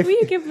 It's like, if will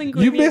you give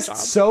Linguini you a missed job?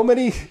 so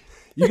many.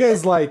 You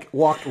guys like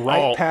walked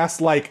right Oh.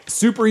 past like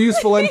super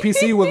useful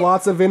NPC with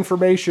lots of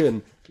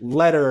information.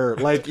 Letter.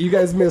 Like, you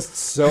guys missed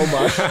so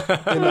much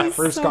in that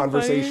first so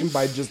conversation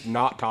by just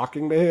not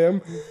talking to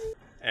him.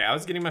 Hey, I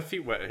was getting my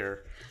feet wet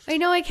here. I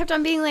know, I kept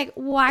on being like,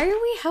 why are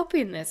we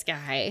helping this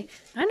guy?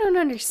 I don't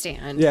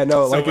understand. Yeah,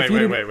 no, So like wait, if you wait,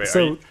 didn't- wait, wait.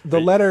 So the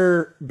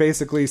letter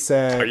basically Are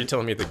said you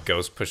telling me the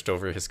ghost pushed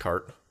over his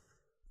cart?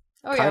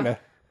 Oh, kinda.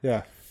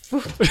 Yeah.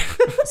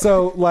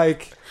 So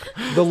like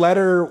the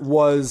letter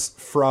was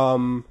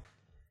from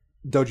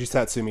Doji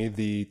Satsumi,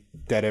 the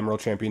Dead Emerald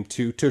champion,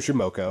 to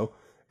Toshimoko,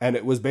 and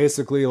it was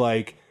basically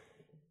like,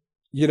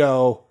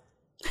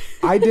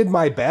 I did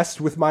my best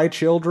with my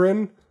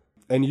children,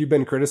 and you've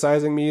been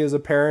criticizing me as a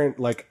parent.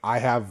 Like, I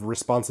have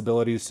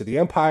responsibilities to the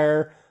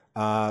Empire.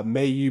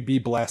 May you be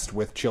blessed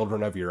with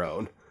children of your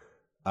own.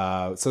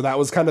 So that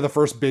was kind of the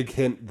first big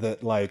hint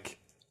that, like,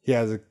 he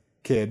has a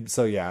kid.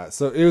 So yeah,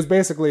 so it was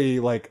basically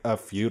like a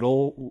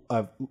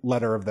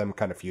letter of them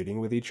kind of feuding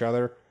with each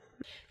other.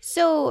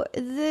 So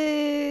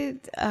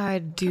I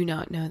do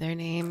not know their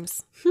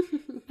names. So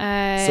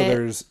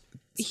there's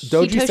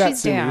Doji Hitoshi's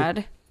Satsumi.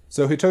 dad.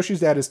 So Hitoshi's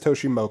dad is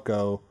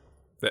Toshimoko.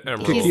 The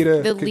emerald.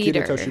 Kikita, the Kikita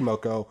leader.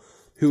 Toshimoko,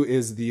 who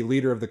is the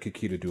leader of the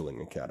Kikita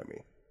Dueling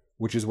Academy,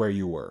 which is where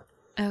you were.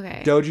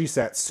 Okay. Doji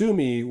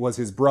Satsumi was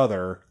his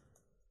brother,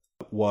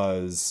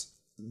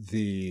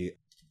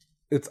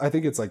 I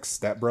think it's like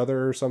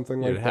stepbrother or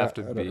something like It'd that. have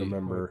to I don't be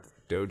remember.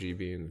 Doji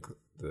being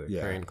the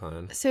Yeah. Crane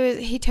clan. So is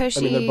Hitoshi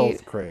I mean, they're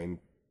both Crane.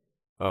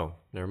 Oh,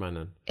 never mind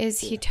then. is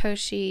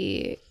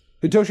Hitoshi.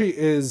 Hitoshi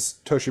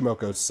is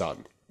Toshimoko's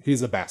son.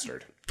 He's a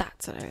bastard.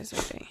 That's what I was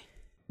wondering.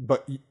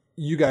 But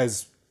you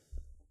guys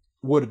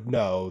would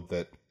know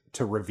that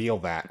to reveal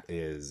that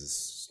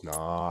is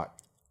not...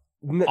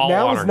 All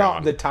now honor is not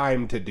gone. the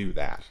time to do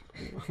that.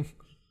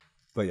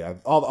 But yeah,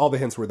 all the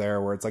hints were there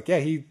where it's like, yeah,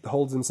 he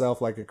holds himself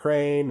like a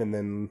crane, and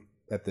then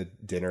at the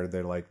dinner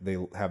they're like, they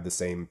have the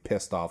same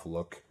pissed off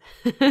look.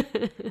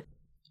 At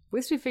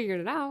least we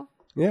figured it out.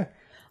 Yeah.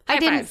 I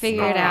didn't five.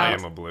 figure it I out.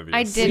 am oblivious. I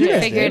You didn't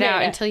guys figure it did.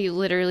 out until you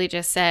literally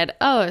just said,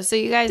 "Oh, so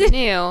you guys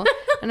knew,"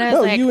 and I was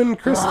No, like, you and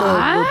Krista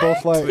were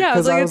both like, Yeah, I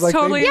was 'cause like, it's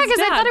totally- maybe- "Yeah," because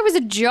I Dad. thought it was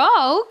a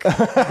joke.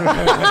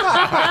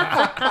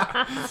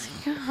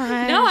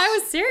 No, I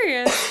was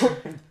serious.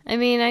 I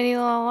mean, I knew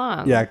all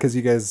along. Yeah, because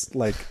you guys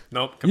like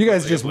Nope. you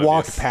guys completely just oblivious.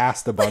 walked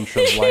past a bunch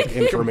of like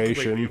Completely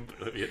information,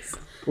 oblivious.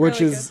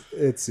 which is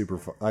it's super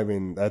fun. I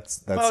mean,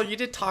 that's Well, you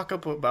did talk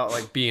about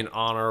like being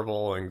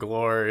honorable and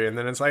glory, and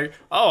then it's like,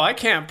 oh, I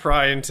can't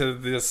pry into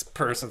this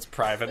person's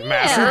private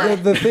matter.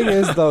 the thing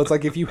is though, it's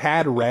like if you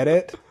had read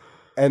it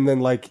and then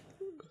like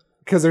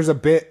because there's a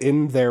bit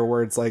in there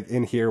where it's like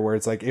in here where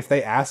it's like if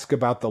they ask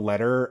about the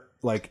letter,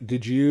 like,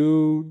 did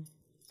you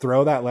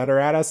throw that letter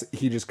at us?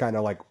 He just kind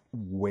of like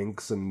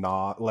winks and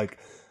nod, like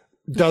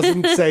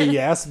doesn't say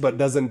yes, but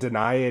doesn't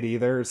deny it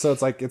either. So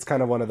it's like it's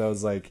kind of one of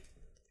those like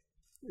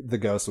the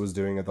ghost was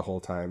doing it the whole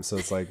time. So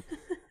it's like,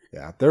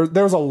 yeah, there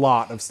was a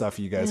lot of stuff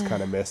you guys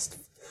kind of missed.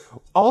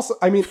 Also,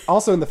 I mean,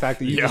 also in the fact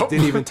that you just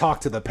didn't even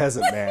talk to the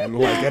peasant man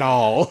like at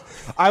all.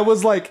 I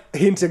was like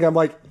hinting, I'm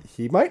like,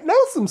 he might know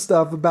some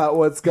stuff about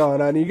what's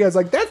going on. You guys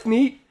like, that's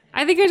neat.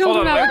 I think I told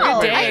him have a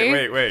good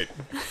day. Wait.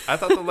 I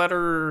thought the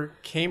letter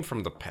came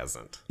from the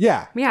peasant.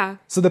 Yeah. Yeah.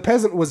 So the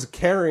peasant was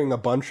carrying a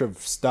bunch of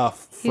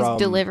stuff He's from...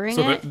 delivering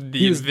So it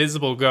the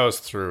invisible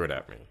ghost threw it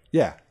at me.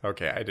 Yeah.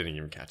 Okay, I didn't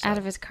even catch out that.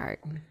 of his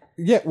cart.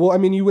 Yeah, well, I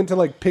mean, you went to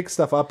like pick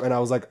stuff up and I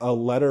was like, a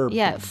letter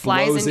Yeah, it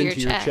flies blows into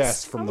into your your chest.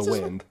 chest from the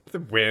wind. The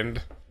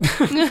wind.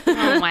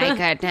 Oh my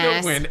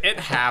goodness. The wind. It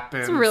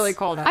happens. It's really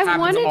cold I outside.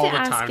 wanted all to the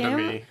ask time to him.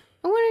 me.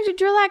 I wanted to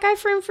drill that guy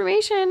for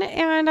information,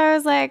 and I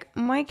was like,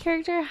 my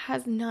character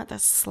has not the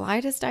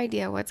slightest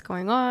idea what's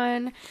going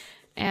on.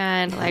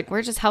 And like,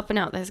 we're just helping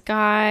out this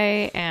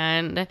guy,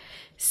 and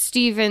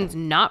Steven's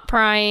not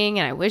prying,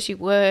 and I wish he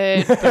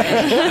would.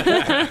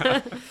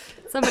 But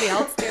Somebody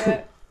else do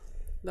it.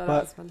 No,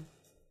 that was fun.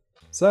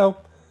 So,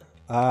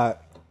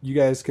 you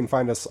guys can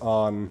find us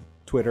on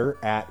Twitter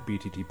at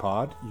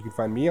BTTPod. You can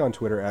find me on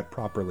Twitter at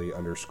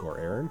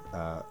properly_Aaron.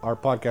 Our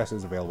podcast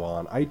is available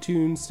on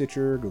iTunes,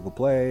 Stitcher, Google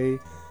Play.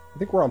 I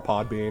think we're on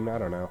Podbean. I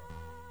don't know.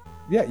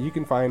 Yeah, you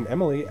can find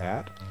Emily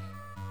at...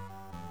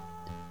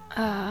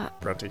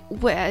 Brunty.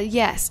 well,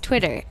 yes,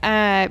 Twitter.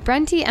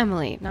 Brunty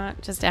Emily,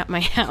 not just at my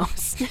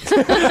house.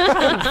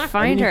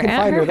 Find you her can at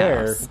find her her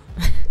there. house.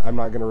 I'm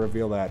not going to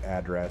reveal that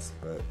address,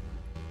 but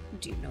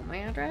Do you know my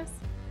address?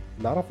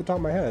 not off the top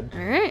of my head.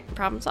 All right,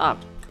 problem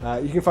solved.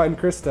 You can find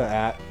Krista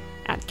at...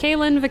 At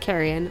Kaylin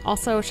Vicarian.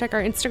 Also, check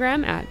our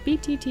Instagram at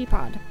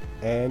BTTPod.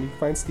 And you can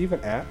find Steven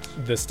at...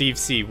 The Steve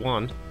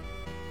C1.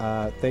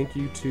 Thank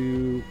you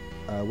to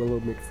Willow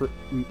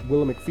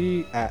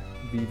McPhee at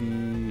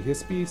BB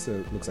Hispy, so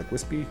it looks like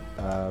Wispy,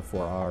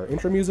 for our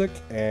intro music,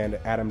 and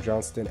Adam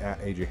Johnston at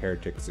AJ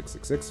Heretic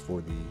 666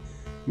 for the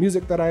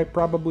music that I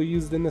probably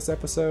used in this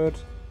episode.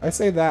 I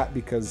say that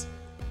because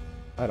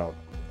I don't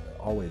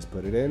always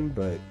put it in,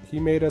 but he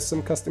made us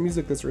some custom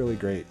music that's really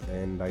great,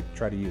 and I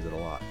try to use it a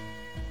lot.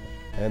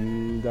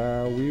 And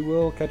we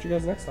will catch you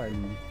guys next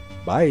time.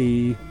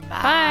 Bye!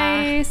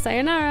 Bye.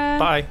 Sayonara.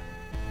 Bye.